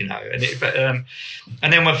was, And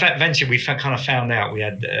then eventually we kind of found out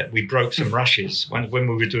we broke some rushes when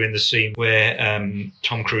we were doing the scene where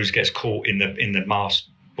Tom Cruise gets caught in the mast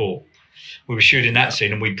ball. We were shooting that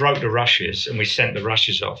scene, and we broke the rushes, and we sent the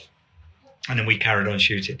rushes off, and then we carried on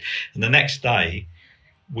shooting. And the next day,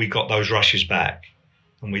 we got those rushes back,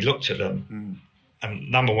 and we looked at them. And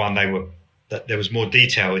number one, there was more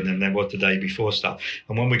detail in them than there was the day before stuff.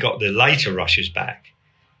 And when we got the later rushes back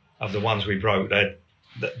of the ones we broke, they'd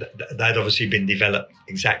obviously been developed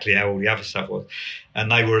exactly how all the other stuff was,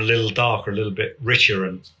 and they were a little darker, a little bit richer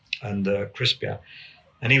and crispier.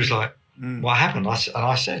 And he was like, "What happened?" And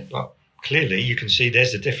I said, "Well, clearly you can see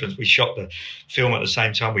there's the difference. We shot the film at the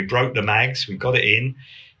same time. We broke the mags. We got it in."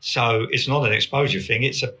 So it's not an exposure thing.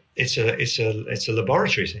 It's a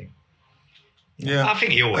laboratory thing. Yeah, I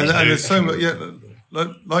think he always. And there's so much. Yeah,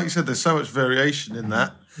 like you said, there's so much variation in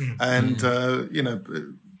that, and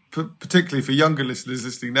particularly for younger listeners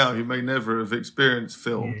listening now who may never have experienced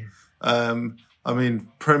film.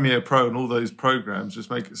 Premiere Pro and all those programs just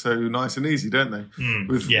make it so nice and easy, don't they?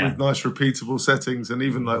 With nice repeatable settings and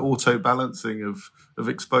even like auto balancing of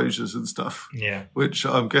exposures and stuff. Yeah, which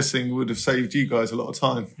I'm guessing would have saved you guys a lot of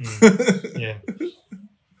time. Yeah.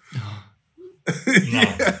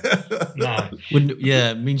 No.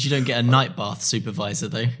 It means you don't get a night bath supervisor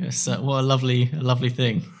though. It's, what a lovely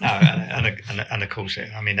thing. No, and of course,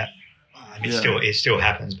 it still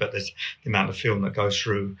happens, but there's the amount of film that goes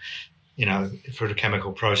through. Through the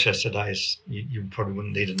chemical process today, you probably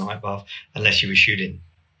wouldn't need a night bath unless you were shooting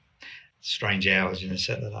strange hours,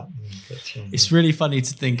 set like that. But, it's really funny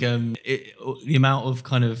to think the amount of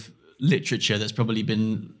kind of literature that's probably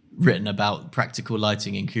been written about practical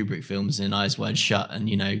lighting in Kubrick films in Eyes Wide Shut, and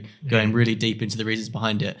going really deep into the reasons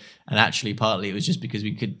behind it. And actually, partly it was just because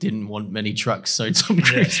we didn't want many trucks, so Tom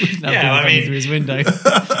Cruise was now running through his window.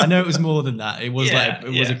 I know it was more than that. It was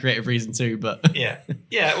was a creative reason too, but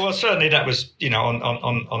well, certainly that was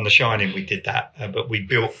on The Shining we did that, but we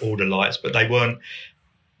built all the lights, but they weren't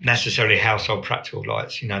necessarily household practical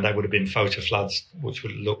lights. They would have been photo floods, which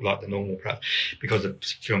would look like the normal because the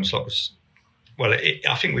film stock was. Well,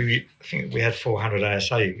 I think we had 400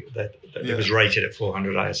 ASA that it was rated at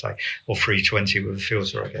 400 ASA or 320 with a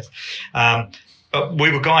filter, I guess. But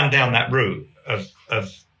we were going down that route of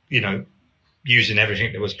using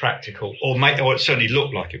everything that was practical, or it certainly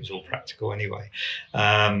looked like it was all practical anyway.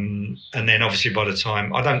 And then obviously by the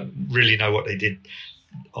time, I don't really know what they did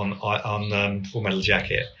on Full Metal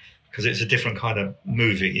Jacket, because it's a different kind of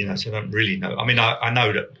movie, so I don't really know. I mean, I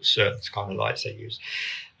know that certain kind of lights they use.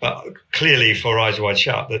 But clearly for Eyes Wide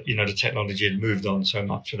Shut, that the technology had moved on so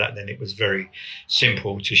much for that, then it was very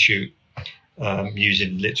simple to shoot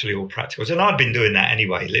using literally all practicals. And I'd been doing that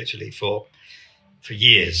anyway, literally for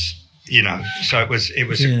years, So it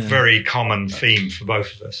was a very common theme for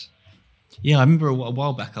both of us. Yeah, I remember a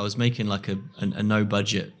while back I was making like a no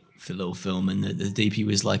budget little film, and the DP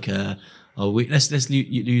was like we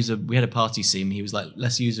had a party scene. He was like,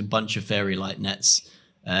 let's use a bunch of fairy light nets.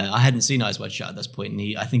 I hadn't seen Eyes Wide Shut at this point,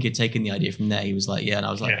 and I think he'd taken the idea from there. He was like, and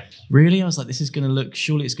I was like, really? I was like, this is going to look,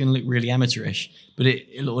 surely it's going to look really amateurish, but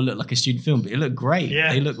it will look like a student film, but it looked great.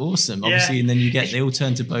 Yeah. They look awesome, obviously, and then they all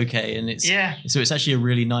turn to bokeh, and so it's actually a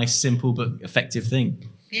really nice, simple, but effective thing.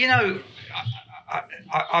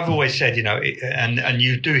 I've always said, and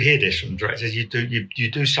you do hear this from directors, you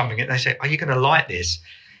do something, and they say, are you going to light this?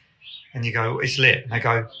 And you go, it's lit.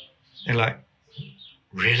 And they're like,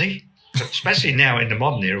 really? especially now in the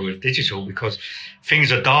modern era with digital, because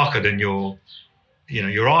things are darker than your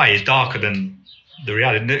eye is darker than the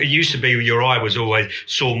reality. It used to be your eye was always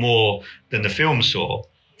saw more than the film stock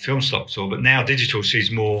saw, but now digital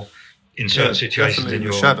sees more in certain situations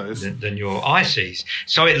than your eye sees.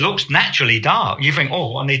 So it looks naturally dark. You think,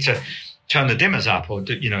 I need to turn the dimmers up or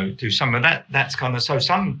do some of that. That's kind of, so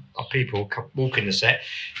some people walking the set,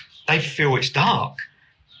 they feel it's dark.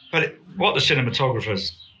 But what the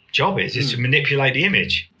cinematographer's job is to manipulate the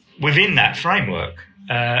image within that framework.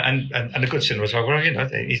 And a good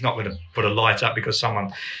cinematographer, he's not going to put a light up because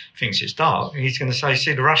someone thinks it's dark. He's going to say,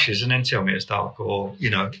 see the rushes and then tell me it's dark or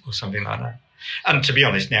something like that. And to be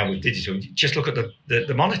honest, now with digital, just look at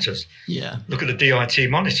the monitors. Yeah. Look at the DIT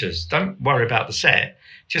monitors. Don't worry about the set.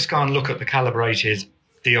 Just go and look at the calibrated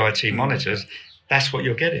DIT monitors. That's what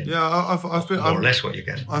you're getting. Yeah, I've been more or less what you're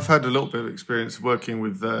getting. I've had a little bit of experience working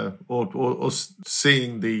with or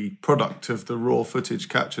seeing the product of the raw footage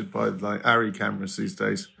captured by like ARRI cameras these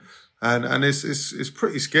days, and it's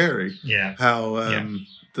pretty scary. Yeah. How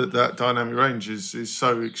that dynamic range is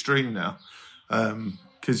so extreme now.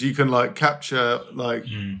 Because you can like capture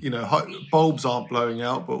bulbs aren't blowing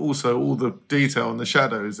out, but also all the detail and the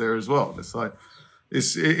shadow is there as well. It's like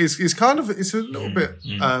it's a little bit.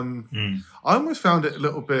 I almost found it a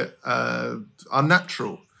little bit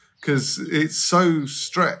unnatural because it's so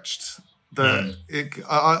stretched that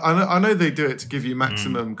I know they do it to give you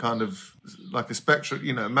maximum kind of like a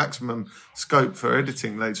spectrum, maximum scope for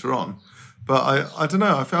editing later on. But I don't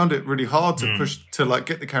know. I found it really hard to push to like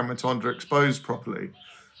get the camera to underexpose properly.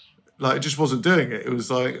 Like it just wasn't doing it. It was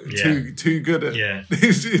like too good at. Yeah.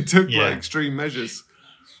 It took like extreme measures.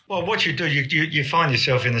 Well, what you do, you find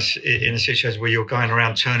yourself in a situation where you're going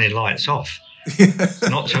around turning lights off,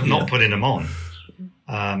 not putting them on.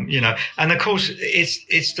 And of course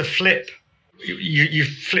it's the flip. You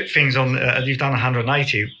flip things on. You've done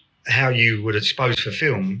 180. How you would expose for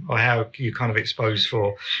film, or how you kind of expose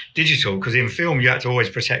for digital. Because in film you have to always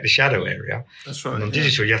protect the shadow area. That's right. And on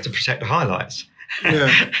digital you have to protect the highlights.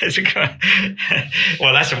 Yeah.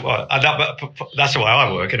 Well, that's the way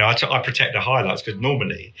I work. I protect the highlights because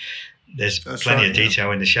normally there's plenty of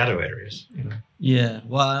detail in the shadow areas. Yeah,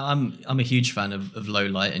 well, I'm a huge fan of low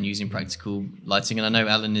light and using practical lighting, and I know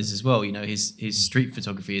Alan is as well. His street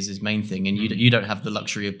photography is his main thing, and you don't have the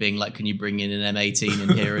luxury of being like, can you bring in an M18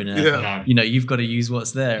 and here and you've got to use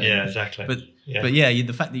what's there. Yeah, exactly. But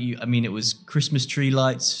the fact that it was Christmas tree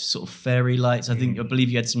lights, sort of fairy lights. I believe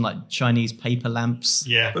you had some like Chinese paper lamps.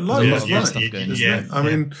 Yeah, but light was stuff going. I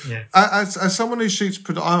mean, as someone who shoots,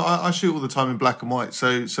 I shoot all the time in black and white.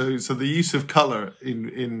 So the use of color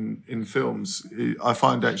in films, I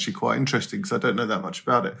find actually quite interesting because I don't know that much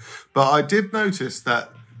about it. But I did notice that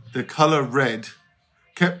the color red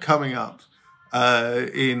kept coming up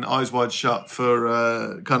in Eyes Wide Shut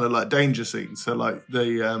for kind of like danger scenes. So like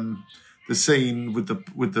the scene with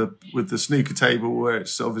the snooker table where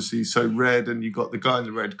it's obviously so red and you got the guy in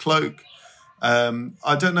the red cloak.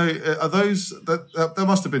 I don't know. Are those that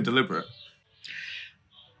must have been deliberate?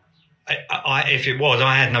 If it was,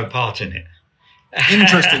 I had no part in it.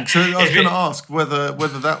 Interesting. So I was going to ask whether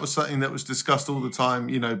that was something that was discussed all the time.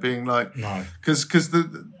 Being like no, because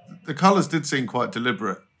the colours did seem quite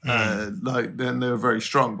deliberate. Like then they were very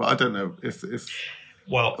strong, but I don't know if.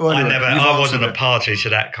 Well, anyway, I wasn't a party to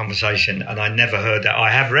that conversation, and I never heard that.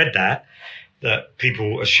 I have read that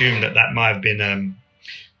people assume that might have been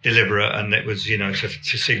deliberate, and it was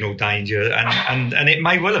to signal danger, and it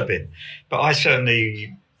may well have been, but I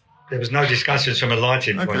certainly. There was no discussions from a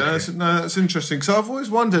lighting point of view. That's interesting. So I've always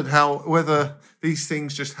wondered whether these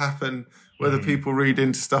things just happen, whether people read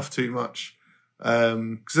into stuff too much.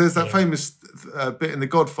 Because there's that famous bit in The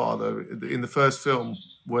Godfather in the first film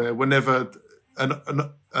where whenever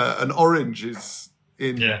an orange is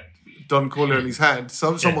in Don Corleone's hand,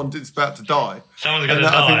 someone is about to die. Someone's going to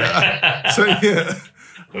die. So yeah.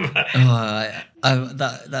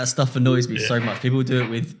 That stuff annoys me so much. People do it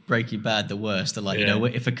with Breaking Bad, the worst. They're like,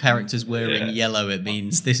 if a character's wearing yellow, it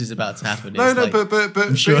means this is about to happen. But in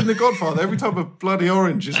The Godfather, every time a bloody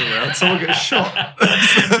orange is around, someone gets shot.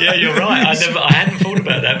 Yeah, you're right. I hadn't thought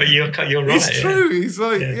about that, but you're right. It's true. He's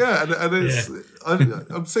like, and it's.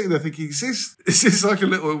 I'm sitting there thinking, is this like a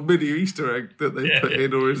little mini Easter egg that they put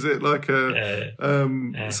in, or is it like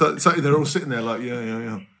so they're all sitting there like,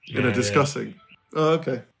 discussing. Oh,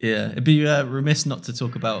 okay. Yeah, it'd be remiss not to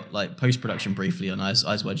talk about like post-production briefly on Eyes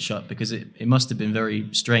Wide Shut, because it must have been very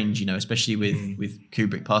strange, especially with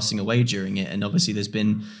Kubrick passing away during it, and obviously there's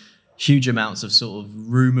been huge amounts of sort of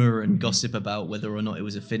rumor and gossip about whether or not it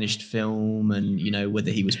was a finished film, and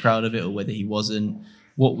whether he was proud of it or whether he wasn't.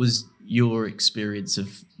 What was your experience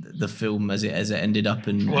of the film as it ended up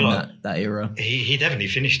in that era? He definitely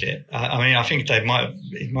finished it. I mean, I think it might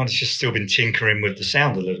have just still been tinkering with the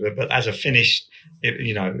sound a little bit, but as a finished, it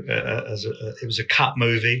was a cut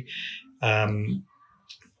movie. I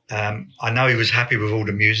know he was happy with all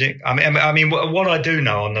the music. I mean, what I do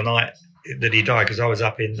know on the night that he died, because I was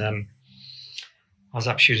up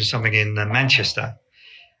shooting something in Manchester,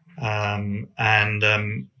 and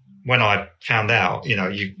when I found out,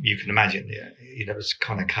 you can imagine, it was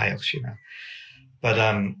kind of chaos, But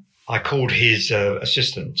I called his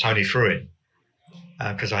assistant, Tony Fruin,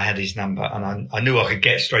 because I had his number, and I knew I could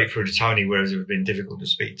get straight through to Tony, whereas it would have been difficult to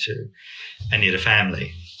speak to any of the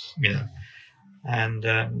family, And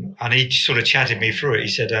he sort of chatted me through it. He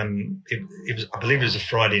said it was, I believe it was a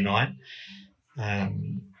Friday night,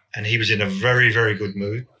 and he was in a very, very good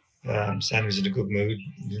mood. Stan was in a good mood,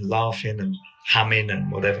 laughing and humming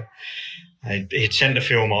and whatever. He'd sent the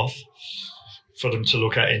film off for them to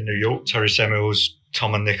look at in New York. Terry Samuels,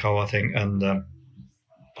 Tom and Nico, I think, and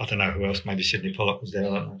I don't know who else. Maybe Sidney Pollack was there. I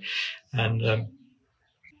don't know. And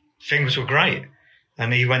things were great.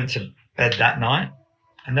 And he went to bed that night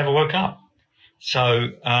and never woke up. So,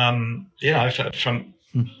 from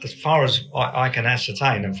as far as I can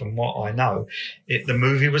ascertain and from what I know, the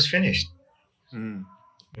movie was finished. Mm.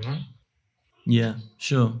 Yeah,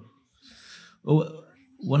 sure. Well,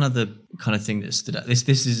 one other kind of thing that stood out, this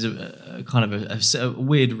is a kind of a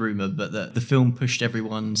weird rumor, but that the film pushed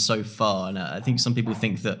everyone so far. And I think some people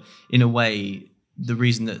think that, in a way, the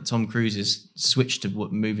reason that Tom Cruise has switched to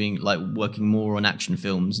working more on action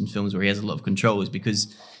films and films where he has a lot of control is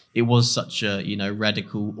because it was such a,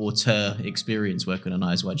 radical auteur experience working on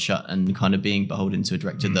Eyes Wide Shut and kind of being beholden to a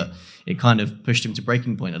director that it kind of pushed him to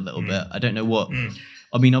breaking point a little bit. I don't know what.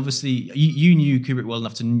 I mean, obviously, you knew Kubrick well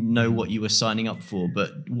enough to know what you were signing up for,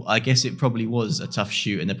 but I guess it probably was a tough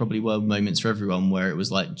shoot, and there probably were moments for everyone where it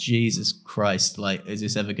was like, Jesus Christ, is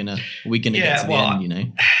this ever are we gonna get to the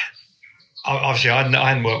end, Obviously, I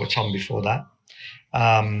hadn't worked with Tom before that.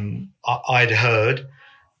 I'd heard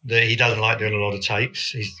that he doesn't like doing a lot of takes.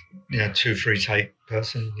 He's, 2-3 take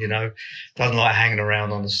person, doesn't like hanging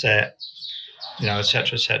around on the set, et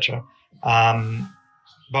cetera, et cetera.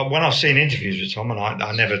 But when I've seen interviews with Tom, and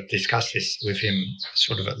I never discussed this with him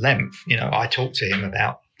sort of at length, I talked to him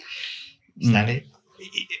about Stanley.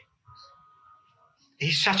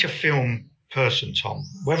 He's such a film person, Tom.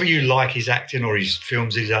 Whether you like his acting or his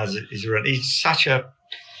films he does, he's such a...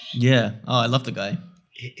 Yeah. Oh, I love the guy.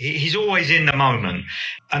 He's always in the moment.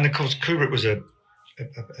 And of course, Kubrick was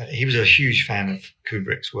he was a huge fan of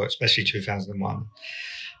Kubrick's work, especially 2001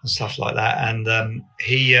 and stuff like that. And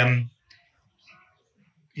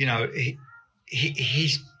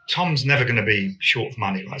Tom's never going to be short of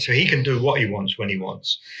money, right? So he can do what he wants when he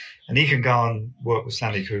wants, and he can go and work with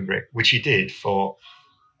Stanley Kubrick, which he did for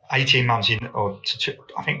 18 months,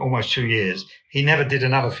 I think almost 2 years. He never did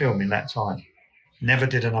another film in that time. Never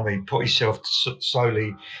did another. He put himself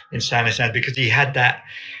solely in Stanley's hands because he had that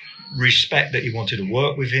respect that he wanted to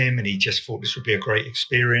work with him, and he just thought this would be a great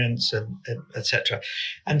experience, and etc.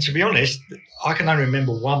 And to be honest, I can only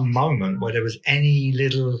remember one moment where there was any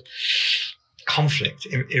little conflict,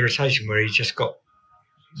 irritation, where he just got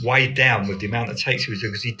weighed down with the amount of takes he was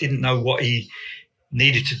doing because he didn't know what he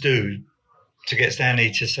needed to do to get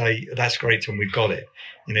Stanley to say, "That's great, Tom, we've got it."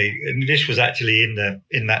 And this was actually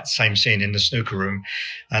in that same scene in the snooker room,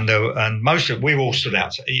 and we all stood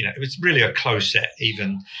out. It was really a close set.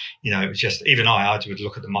 Even, it was just even I would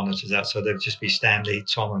look at the monitors out, so there would just be Stanley,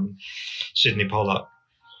 Tom, and Sidney Pollack,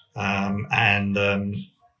 and the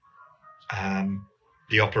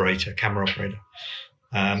camera operator,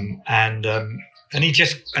 and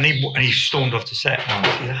he stormed off the set.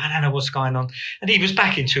 And I don't know what's going on, and he was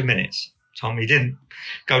back in 2 minutes. Tom, he didn't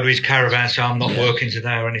go to his caravan, so I'm not working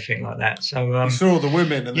today or anything like that. So he saw the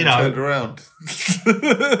women and then turned around.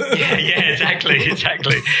 Exactly.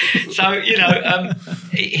 So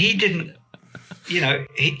he didn't.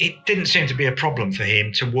 It didn't seem to be a problem for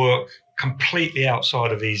him to work completely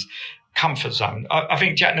outside of his comfort zone. I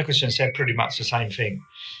think Jack Nicholson said pretty much the same thing.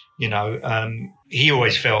 He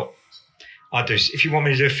always felt, if you want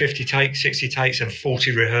me to do 50 takes, 60 takes, and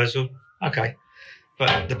 40 rehearsal, okay.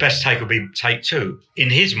 But the best take will be take 2 in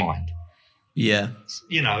his mind. Yeah.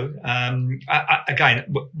 Again,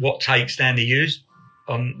 what takes Stanley used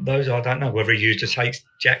on those, I don't know. Whether he used the takes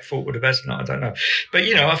Jack thought were the best or not, I don't know. But,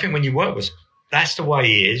 I think when you work with, that's the way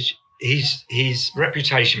he is. His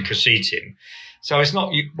reputation precedes him. So it's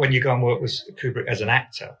not when you go and work with Kubrick as an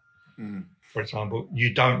actor, for example,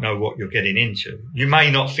 you don't know what you're getting into. You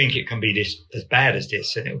may not think it can be this as bad as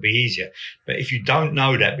this, and it'll be easier. But if you don't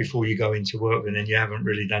know that before you go into work, then you haven't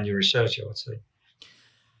really done your research, I would say.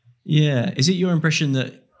 Yeah. Is it your impression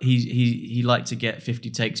that he liked to get 50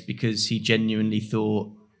 takes because he genuinely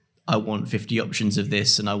thought, I want 50 options of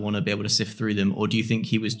this and I want to be able to sift through them? Or do you think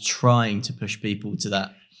he was trying to push people to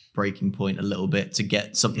that breaking point a little bit to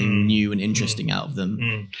get something new and interesting out of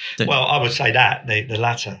them? Well, I would say that the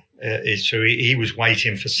latter is true. He was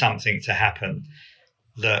waiting for something to happen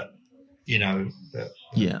that,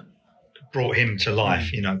 brought him to life,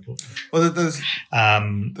 Well, there's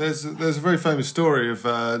a very famous story of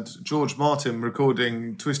George Martin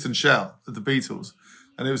recording Twist and Shout of the Beatles,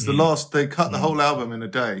 and it was the last. They cut the whole album in a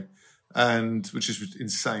day, and which is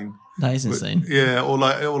insane. That is insane. Yeah, or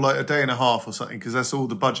like a day and a half or something, because that's all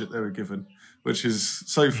the budget they were given, which is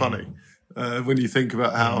so funny when you think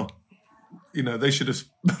about how. They should have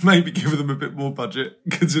maybe given them a bit more budget,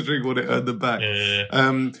 considering what it earned them back.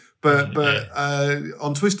 But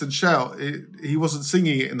on Twist and Shout, he wasn't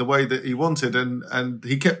singing it in the way that he wanted, and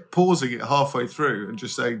he kept pausing it halfway through and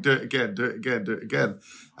just saying, do it again, do it again, do it again.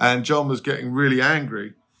 And John was getting really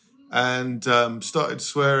angry and started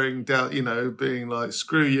swearing down, being like,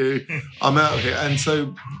 screw you, I'm out of here. And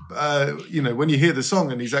so, when you hear the song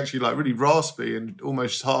and he's actually like really raspy and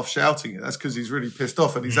almost half shouting it, that's because he's really pissed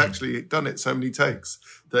off, and he's actually done it so many takes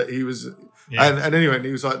that he was... Yeah. And anyway, and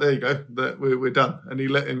he was like, "There you go, we're done." And he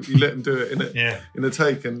let him do it in a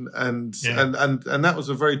take, and that was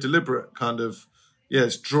a very deliberate kind of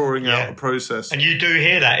it's drawing out a process. And you do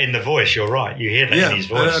hear that in the voice. You're right, you hear that in his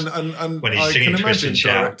voice. And when he's I singing can Twist and imagine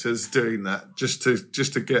Shout. directors doing that just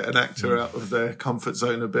to get an actor out of their comfort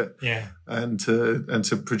zone a bit, and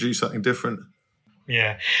to produce something different.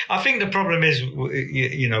 Yeah, I think the problem is,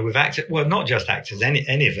 with actors, well, not just actors,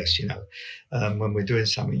 any of us, when we're doing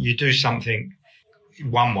something, you do something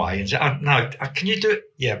one way and say, can you do it?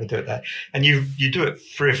 Yeah, we'll do it that. And you do it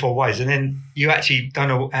 3 or 4 ways, and then you actually don't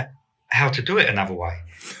know how to do it another way.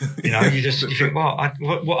 You think, well,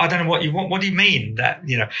 I don't know what you want. What do you mean that,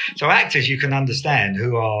 So actors, you can understand,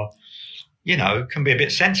 who are, can be a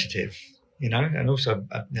bit sensitive, and also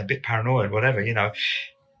a bit paranoid, whatever,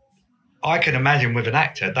 I can imagine with an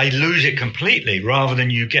actor, they lose it completely rather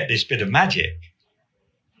than you get this bit of magic,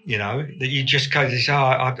 that you just go,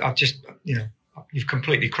 I've just, you've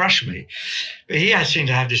completely crushed me. But he seemed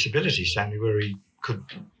to have this ability, Stanley, where he could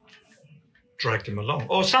drag them along.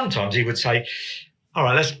 Or sometimes he would say, all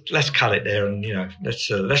right, let's cut it there, and let's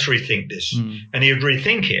rethink this. And he would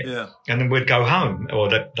rethink it, and then we'd go home, or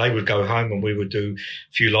they would go home, and we would do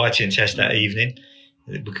a few lighting tests that evening.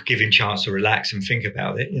 We could give him a chance to relax and think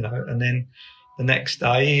about it, and then the next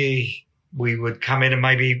day we would come in and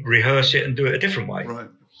maybe rehearse it and do it a different way, right?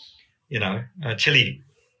 Till he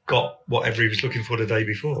got whatever he was looking for the day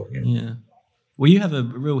before. Yeah. Well, you have a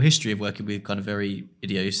real history of working with kind of very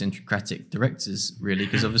idiosyncratic directors, really,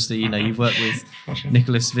 because obviously, you've worked with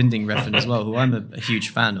Nicholas Winding Refn as well, who I'm a huge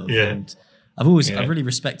fan of. Yeah. And I've really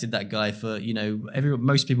respected that guy for,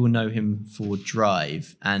 most people know him for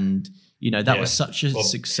Drive, and that was such a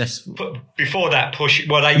successful. Before that, Push.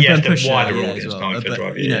 Well, the wider audience as well. known for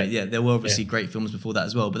Drive. There were obviously great films before that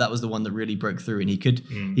as well, but that was the one that really broke through, and he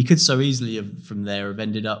could so easily from there have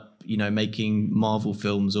ended up, making Marvel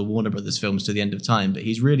films or Warner Brothers films to the end of time. But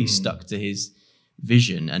he's really stuck to his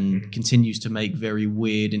vision and continues to make very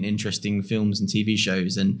weird and interesting films and TV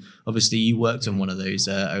shows. And obviously, you worked on one of those,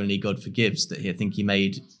 Only God Forgives, that I think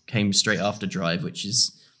he came straight after Drive, which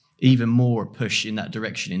is even more a push in that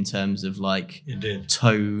direction in terms of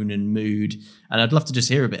tone and mood. And I'd love to just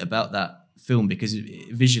hear a bit about that film, because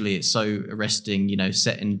visually it's so arresting,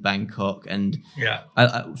 set in Bangkok. And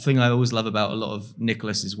a thing I always love about a lot of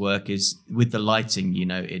Nicholas's work is with the lighting,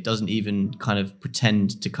 it doesn't even kind of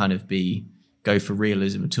pretend to kind of go for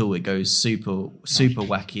realism at all. It goes super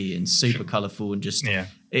wacky and super colourful, and just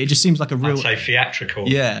it just seems like a real, I'd say theatrical.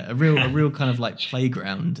 Yeah, a real kind of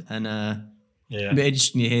playground. And it'd be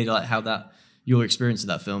interesting to hear how your experience of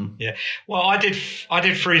that film. Yeah, well, I did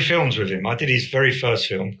 3 films with him. I did his very first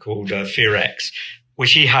film called Fear X,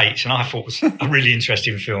 which he hates, and I thought was a really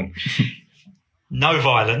interesting film. No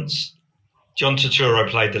violence. John Turturro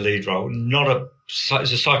played the lead role.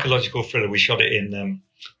 It's a psychological thriller. We shot it in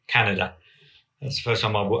Canada. That's the first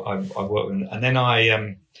time I worked with him. And then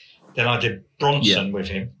I did Bronson with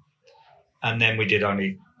him, and then we did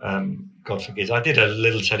Only God Forgives. I did a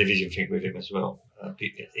little television thing with him as well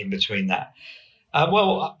in between that.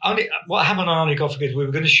 What happened on Only God Forgives, we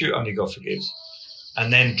were going to shoot Only God Forgives,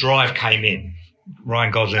 and then Drive came in.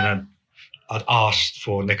 Ryan Gosling had asked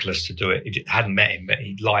for Nicholas to do it. He hadn't met him, but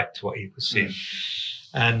he liked what he was seeing.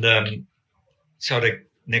 And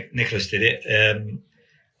Nicholas did it.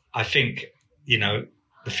 I think, the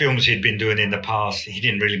films he'd been doing in the past, he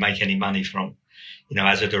didn't really make any money from,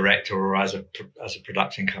 as a director or as a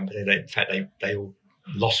production company. In fact, they all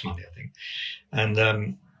lost money, I think.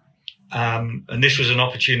 And this was an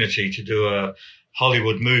opportunity to do a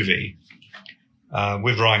Hollywood movie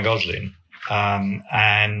with Ryan Gosling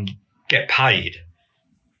and get paid,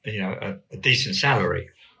 a decent salary.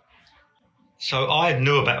 So I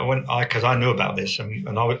knew about because I knew about this,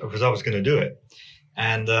 because I was going to do it,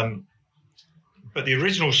 but the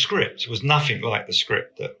original script was nothing like the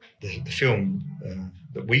script that the film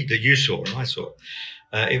that you saw and I saw.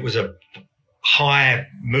 It was a high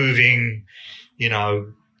moving,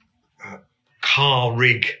 car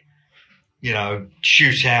rig,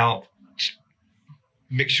 shootout,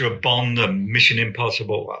 mixture of Bond and Mission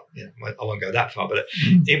Impossible. Well, I won't go that far, but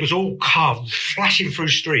it was all car flashing through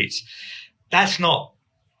streets. That's not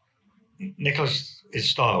Nicholas'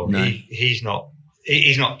 style. No. He's not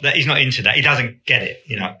into that. He doesn't get it,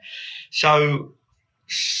 So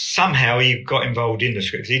somehow he got involved in the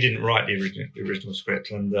script. He didn't write the original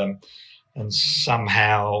script, and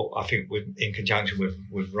somehow I think in conjunction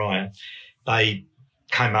with Ryan, they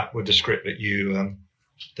came up with the script that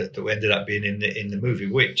that ended up being in the movie,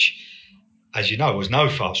 which, as you know, was no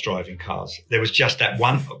fast driving cars. There was just that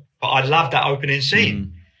one. But I love that opening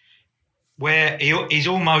scene where he's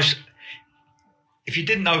almost. If you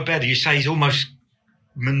didn't know better, you say he's almost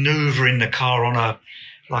manoeuvring the car on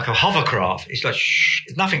like a hovercraft. It's like, shh,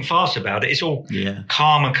 there's nothing fast about it. It's all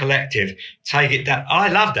calm and collective. Take it down. I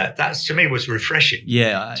love that. That to me was refreshing.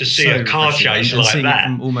 Yeah, to see a car chase like seeing that,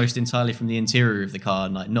 it almost entirely from the interior of the car,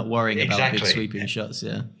 and like not worrying about big sweeping shots.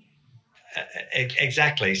 Yeah,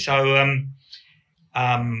 exactly. So,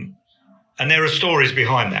 and there are stories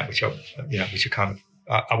behind that, which which are kind of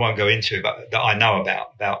I won't go into, but that I know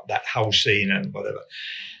about that whole scene and whatever.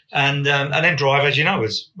 And then Drive, as you know,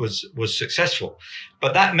 was successful,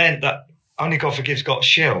 but that meant that Only God Forgives got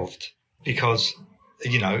shelved because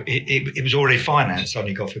it was already financed.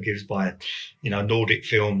 Only God Forgives by Nordic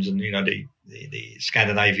Films and the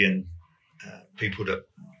Scandinavian people that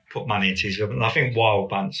put money into his film. And I think Wild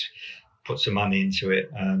Bunch put some money into it,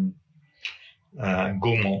 and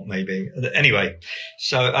Gaumont maybe. Anyway,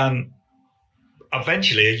 so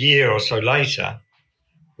eventually a year or so later,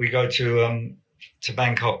 we go to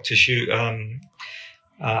Bangkok to shoot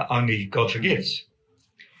Only God Forgives.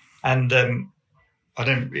 And I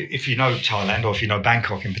don't, if you know Thailand or if you know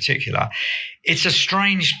Bangkok in particular, it's a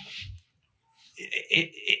strange.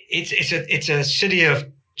 It's a city of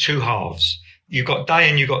two halves. You've got day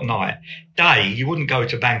and you've got night. Day, you wouldn't go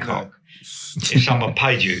to Bangkok if someone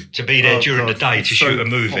paid you to be there during the day to shoot a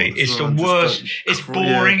movie. It's the worst. It's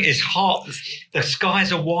boring. It's hot. The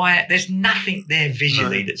skies are white. There's nothing there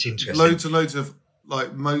visually that's interesting. Loads and loads of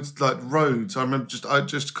roads. I remember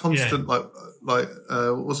just constant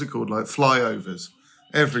what's it called, like flyovers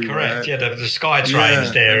everywhere. Correct. Yeah, the sky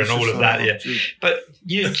trains there and all of that. Yeah, but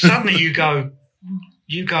suddenly you go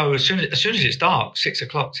as soon as it's dark, 6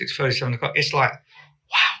 o'clock, 6:30, 7 o'clock. It's like,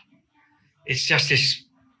 wow! It's just this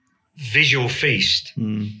visual feast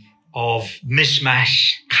of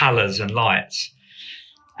mismatched colours and lights.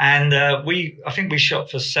 And I think we shot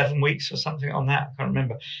for 7 weeks or something on that. I can't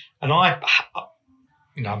remember.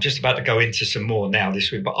 And I'm just about to go into some more now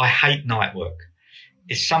this week, but I hate night work.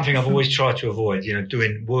 It's something I've always tried to avoid,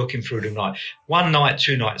 working through the night. 1 night,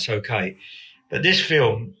 2 nights, okay. But this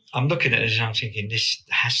film, I'm looking at it and I'm thinking, this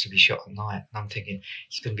has to be shot at night. And I'm thinking,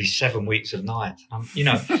 it's going to be 7 weeks of night. I'm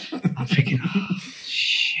thinking, oh,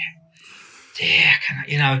 shit. Dear,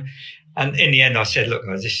 and in the end I said, look,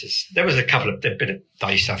 guys, there was a bit of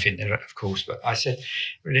day stuff in there, of course, but I said,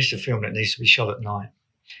 well, this is a film that needs to be shot at night.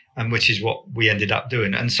 And which is what we ended up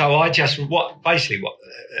doing. And so I just what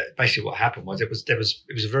happened was it was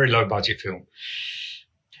a very low budget film.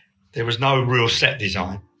 There was no real set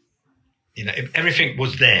design. Everything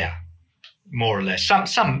was there, more or less. Some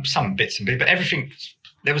bits and bits, but everything.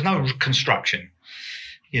 There was no construction.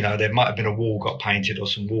 There might have been a wall got painted or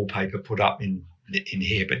some wallpaper put up in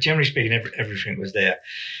here, but generally speaking, everything was there.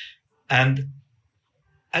 And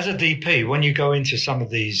as a DP, when you go into some of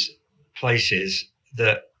these places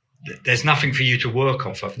that there's nothing for you to work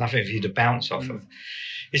off of, nothing for you to bounce off of.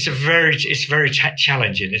 It's very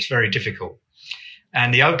challenging. It's very difficult.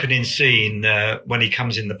 And the opening scene, when he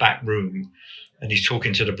comes in the back room and he's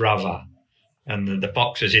talking to the brother and the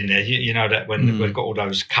boxer's in there, you know that when we've got all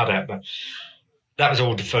those cut out, but that was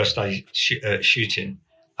all the first day shooting.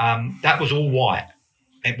 That was all white.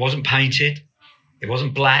 It wasn't painted. It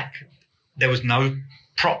wasn't black. There was no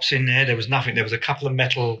props in there. There was nothing. There was a couple of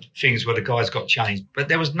metal things where the guys got changed, but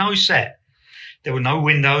there was no set. There were no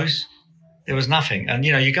windows. There was nothing. And,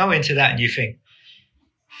 you go into that and you think,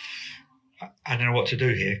 I don't know what to do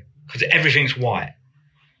here, because everything's white.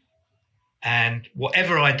 And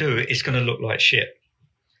whatever I do, it's going to look like shit.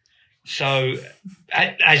 So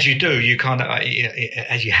as you do, you kind of,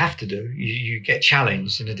 as you have to do, you get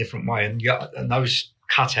challenged in a different way. And those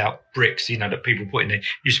cutout bricks, that people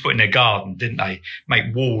used to put in their garden, didn't they?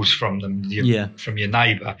 Make walls from them, from your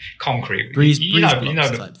neighbour, concrete. Breeze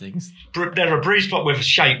blocks type things. They're a breeze block with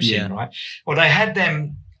shapes in, right? Well, they had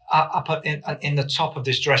them up in the top of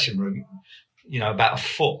this dressing room, about a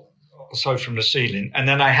foot or so from the ceiling. And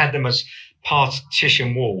then they had them as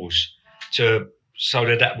partition walls so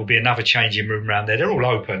that would be another changing room around there. They're all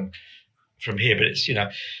open from here, but it's,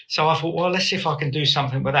 So I thought, well, let's see if I can do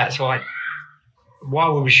something with that. So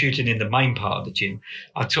while we were shooting in the main part of the gym,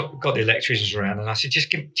 I got the electricians around and I said,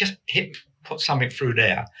 put something through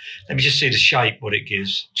there. Let me just see the shape, what it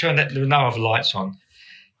gives. There were no other lights on.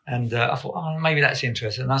 And I thought, maybe that's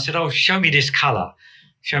interesting. And I said, show me this colour.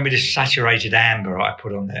 Show me this saturated amber I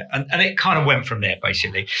put on there. And it kind of went from there,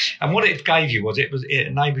 basically. And what it gave you it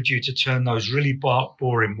enabled you to turn those really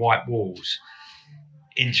boring white walls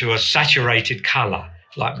into a saturated colour,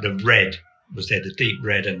 like the red was there, the deep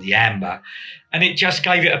red and the amber. And it just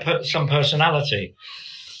gave it some personality.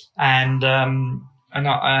 And so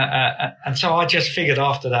I just figured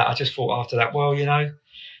after that, well,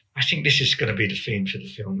 I think this is going to be the theme for the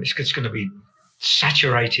film. It's going to be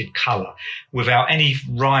saturated colour without any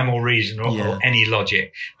rhyme or reason or any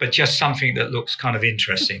logic, but just something that looks kind of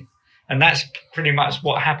interesting. And that's pretty much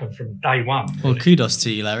what happened from day one. Really. Well, kudos to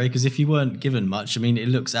you, Larry, because if you weren't given much, it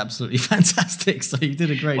looks absolutely fantastic. So you did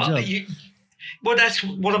a great job. Well, that's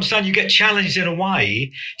what I'm saying. You get challenged in a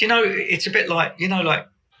way. It's a bit like, like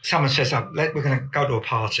someone says, we're going to go to a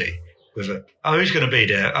party with who's going to be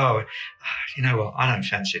there? You know what? I don't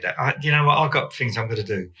fancy that. You know what? I've got things I'm going to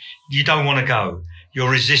do. You don't want to go.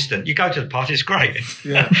 You're resistant. You go to the party. It's great.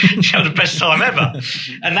 Yeah. The best time ever.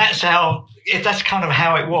 And that's kind of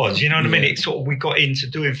how it was. You know what I mean? It sort of, we got into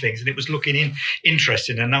doing things and it was looking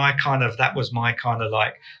interesting. And that was my kind of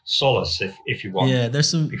like solace, if you want. Yeah,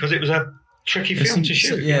 because it was a tricky film to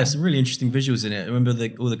shoot. Some really interesting visuals in it. I remember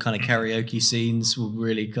all the kind of karaoke scenes were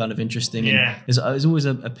really kind of interesting. Yeah. And there's always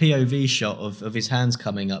a POV shot of his hands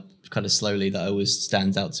coming up kind of slowly that always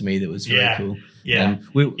stands out to me. That was very cool. Yeah.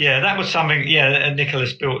 That was something. Yeah.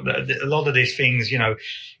 Nicholas built a lot of these things,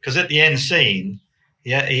 because at the end scene,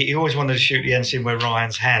 he always wanted to shoot the end scene where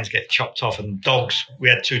Ryan's hands get chopped off and we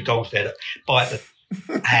had 2 dogs there that bite the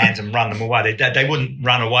hands and run them away. They wouldn't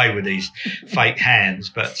run away with these fake hands,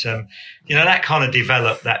 but that kind of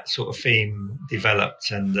developed. That sort of theme developed,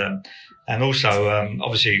 and also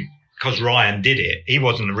obviously because Ryan did it, he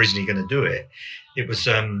wasn't originally going to do it. It was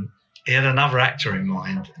he had another actor in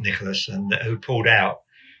mind, Nicholas, and who pulled out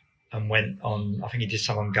and went on. I think he did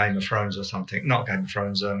some on Game of Thrones or something. Not Game of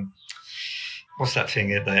Thrones. What's that thing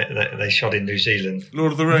that they shot in New Zealand?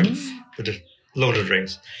 Lord of the Rings. Lord of the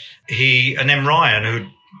Rings. And then Ryan, who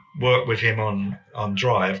worked with him on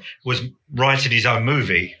Drive, was writing his own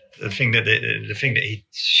movie. The thing that he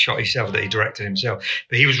shot himself, that he directed himself,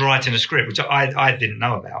 but he was writing a script which I didn't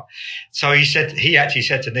know about. So he actually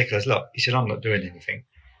said to Nicholas, "Look," he said, "I'm not doing anything.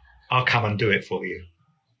 I'll come and do it for you."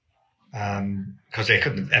 Because they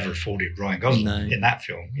couldn't have ever afforded Ryan Gosling in that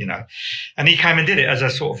film, And he came and did it as a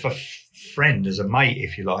sort of a friend, as a mate,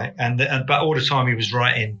 if you like. But all the time he was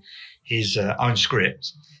writing his own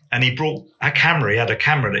script. And he brought a camera. He had a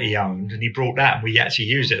camera that he owned, and he brought that, and we actually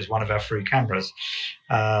used it as one of our 3 cameras.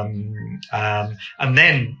 And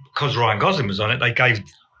then, because Ryan Gosling was on it, they gave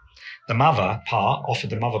offered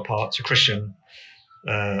the mother part to Christian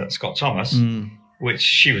Scott Thomas, which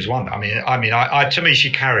she was wonderful. To me,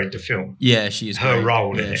 she carried the film. Yeah, she is. Her great.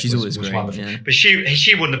 role in it she's was always great, wonderful. Yeah. But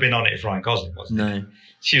she wouldn't have been on it if Ryan Gosling wasn't. No.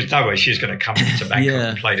 She was no way she was going to come to Bangkok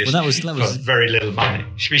and play this. Well, that was very little money.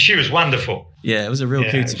 She was wonderful. Yeah, it was a real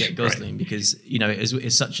coup to get Gosling because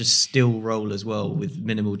it's such a still role as well with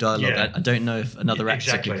minimal dialogue. Yeah. I don't know if another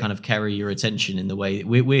actor could kind of carry your attention in the way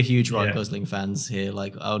we're huge Ryan Gosling fans here.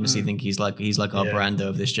 Like I honestly think he's like our Brando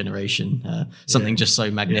of this generation. Something just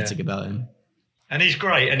so magnetic about him. And he's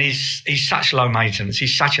great, and he's such low maintenance.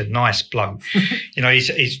 He's such a nice bloke.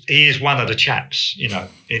 He is one of the chaps.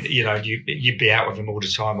 You'd be out with him all the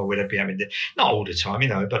time, or whatever. Not all the time,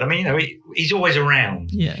 but he's always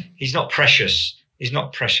around. Yeah, he's not precious.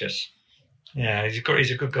 Yeah, he's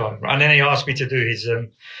a good guy. And then he asked me to do his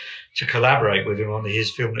to collaborate with him on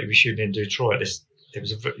his film that he was shooting in Detroit. It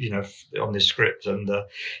was on this script, and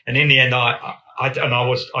in the end, I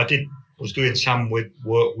was doing some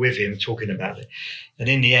work with him talking about it, and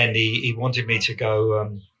in the end he wanted me to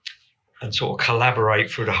go and sort of collaborate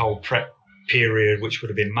through the whole prep period, which would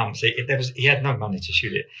have been months. He had no money to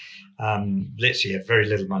shoot it. Literally had very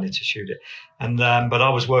little money to shoot it. But I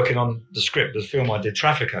was working on the script of the film I did,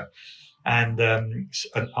 Trafficker. And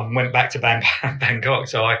went back to Bangkok.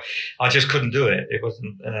 So I just couldn't do it. It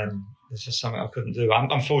wasn't, it's just something I couldn't do,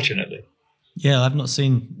 unfortunately. Yeah, I've not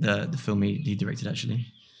seen the film he directed, actually.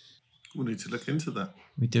 We'll need to look into that.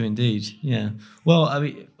 We do indeed, yeah. Well, I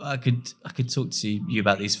mean, I could talk to you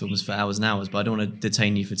about these films for hours and hours, but I don't want to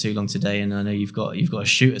detain you for too long today. And I know you've got to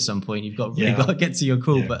shoot at some point. You've got to get to your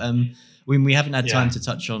call. Yeah. But we haven't had time to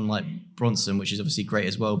touch on like Bronson, which is obviously great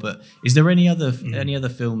as well. But is there any other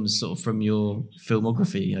films sort of from your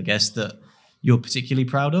filmography, I guess, that you're particularly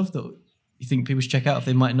proud of that you think people should check out if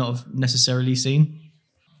they might not have necessarily seen?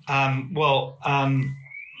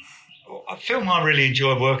 A film I really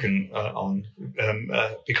enjoy working on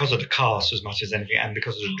because of the cast as much as anything, and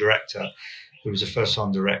because of the director, who was a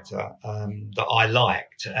first-time director, that I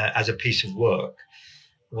liked as a piece of work,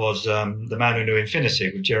 was The Man Who Knew Infinity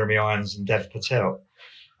with Jeremy Irons and Dev Patel,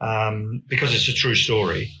 because it's a true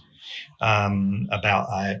story about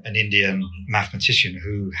an Indian mathematician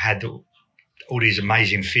who had all these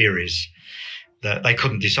amazing theories that they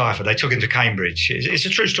couldn't decipher. They took him to Cambridge. It's a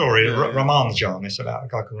true story. Yeah. Ramanujan. It's about a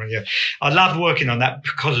guy called Ramanujan. I loved working on that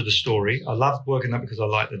because of the story. I loved working on that because I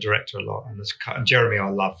like the director a lot. And Jeremy, I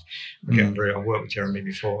love. I've worked with Jeremy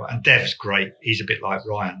before. And Dev's great. He's a bit like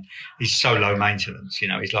Ryan. He's so low maintenance. You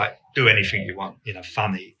know, he's like, do anything you want, you know,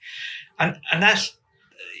 funny. And that's,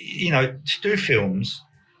 you know, to do films,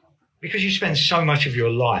 because you spend so much of your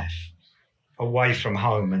life away from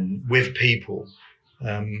home and with people,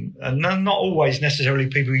 and not always necessarily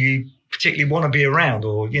people you particularly want to be around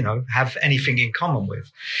or, you know, have anything in common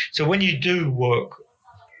with. So when you do work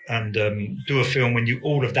and do a film when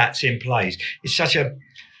all of that's in place, it's such a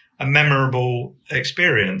memorable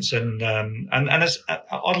experience. And it's,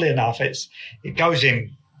 oddly enough, it goes in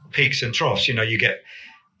peaks and troughs. You know, you get,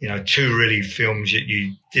 you know, 2 really films that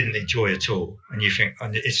you didn't enjoy at all, and you think,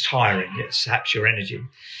 and it's tiring, it saps your energy.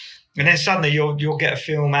 And then suddenly you'll get a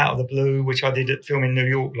film out of the blue, which I did a film in New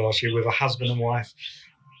York last year with a husband and wife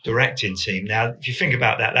directing team. Now, if you think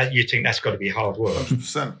about that you think that's got to be hard work.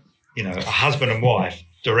 100%. You know, a husband and wife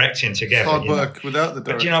directing together. Hard work without the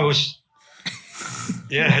director. But, you know,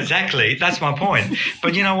 yeah, exactly. That's my point.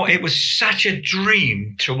 But you know what? It was such a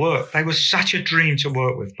dream to work. They were such a dream to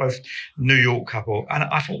work with, both New York couple. And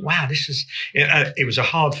I thought, wow, it was a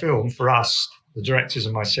hard film for us, the directors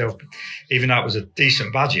and myself, even though it was a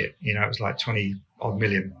decent budget. You know, it was like 20 odd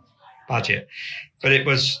million budget. But there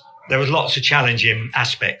was lots of challenging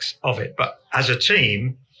aspects of it. But as a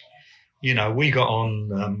team, you know, we got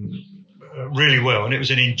on really well, and it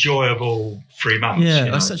was an enjoyable 3 months. Yeah, you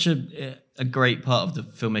know? That's such a great part of the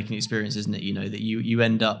filmmaking experience, isn't it? You know, that you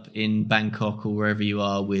end up in Bangkok or wherever you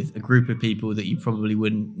are with a group of people that you probably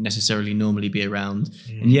wouldn't necessarily normally be around.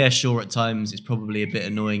 And yeah, sure, at times it's probably a bit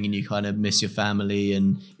annoying and you kind of miss your family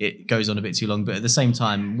and it goes on a bit too long. But at the same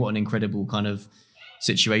time, what an incredible kind of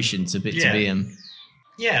situation to be in.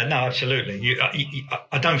 Yeah, no, absolutely.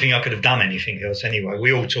 I don't think I could have done anything else anyway.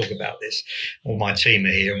 We all talk about this. All my team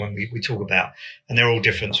are here, and when we talk about, and they're all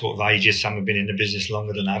different sort of ages. Some have been in the business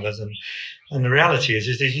longer than others, and the reality is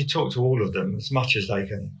you talk to all of them, as much as they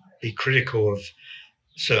can be critical of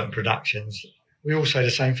certain productions, we all say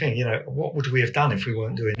the same thing. You know, what would we have done if we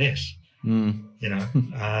weren't doing this? You know,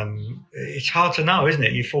 it's hard to know, isn't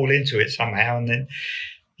it? You fall into it somehow, and then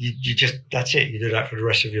you just, that's it. You do that for the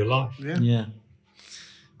rest of your life. Yeah.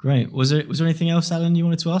 Great. Was there anything else, Alan, you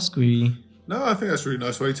wanted to ask? No, I think that's a really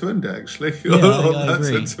nice way to end it, actually. Yeah, I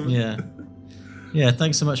agree. Yeah.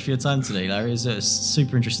 Thanks so much for your time today, Larry. It's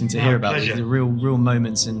super interesting to hear about the real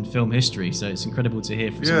moments in film history. So it's incredible to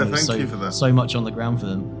hear from someone that's so much on the ground for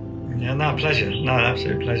them. Yeah, no, pleasure. No,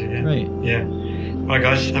 absolute pleasure. Yeah. Great. Yeah. All right,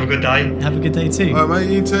 guys. Have a good day. Have a good day too. All right,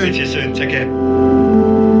 mate. You too. See you soon. Take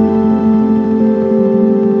care.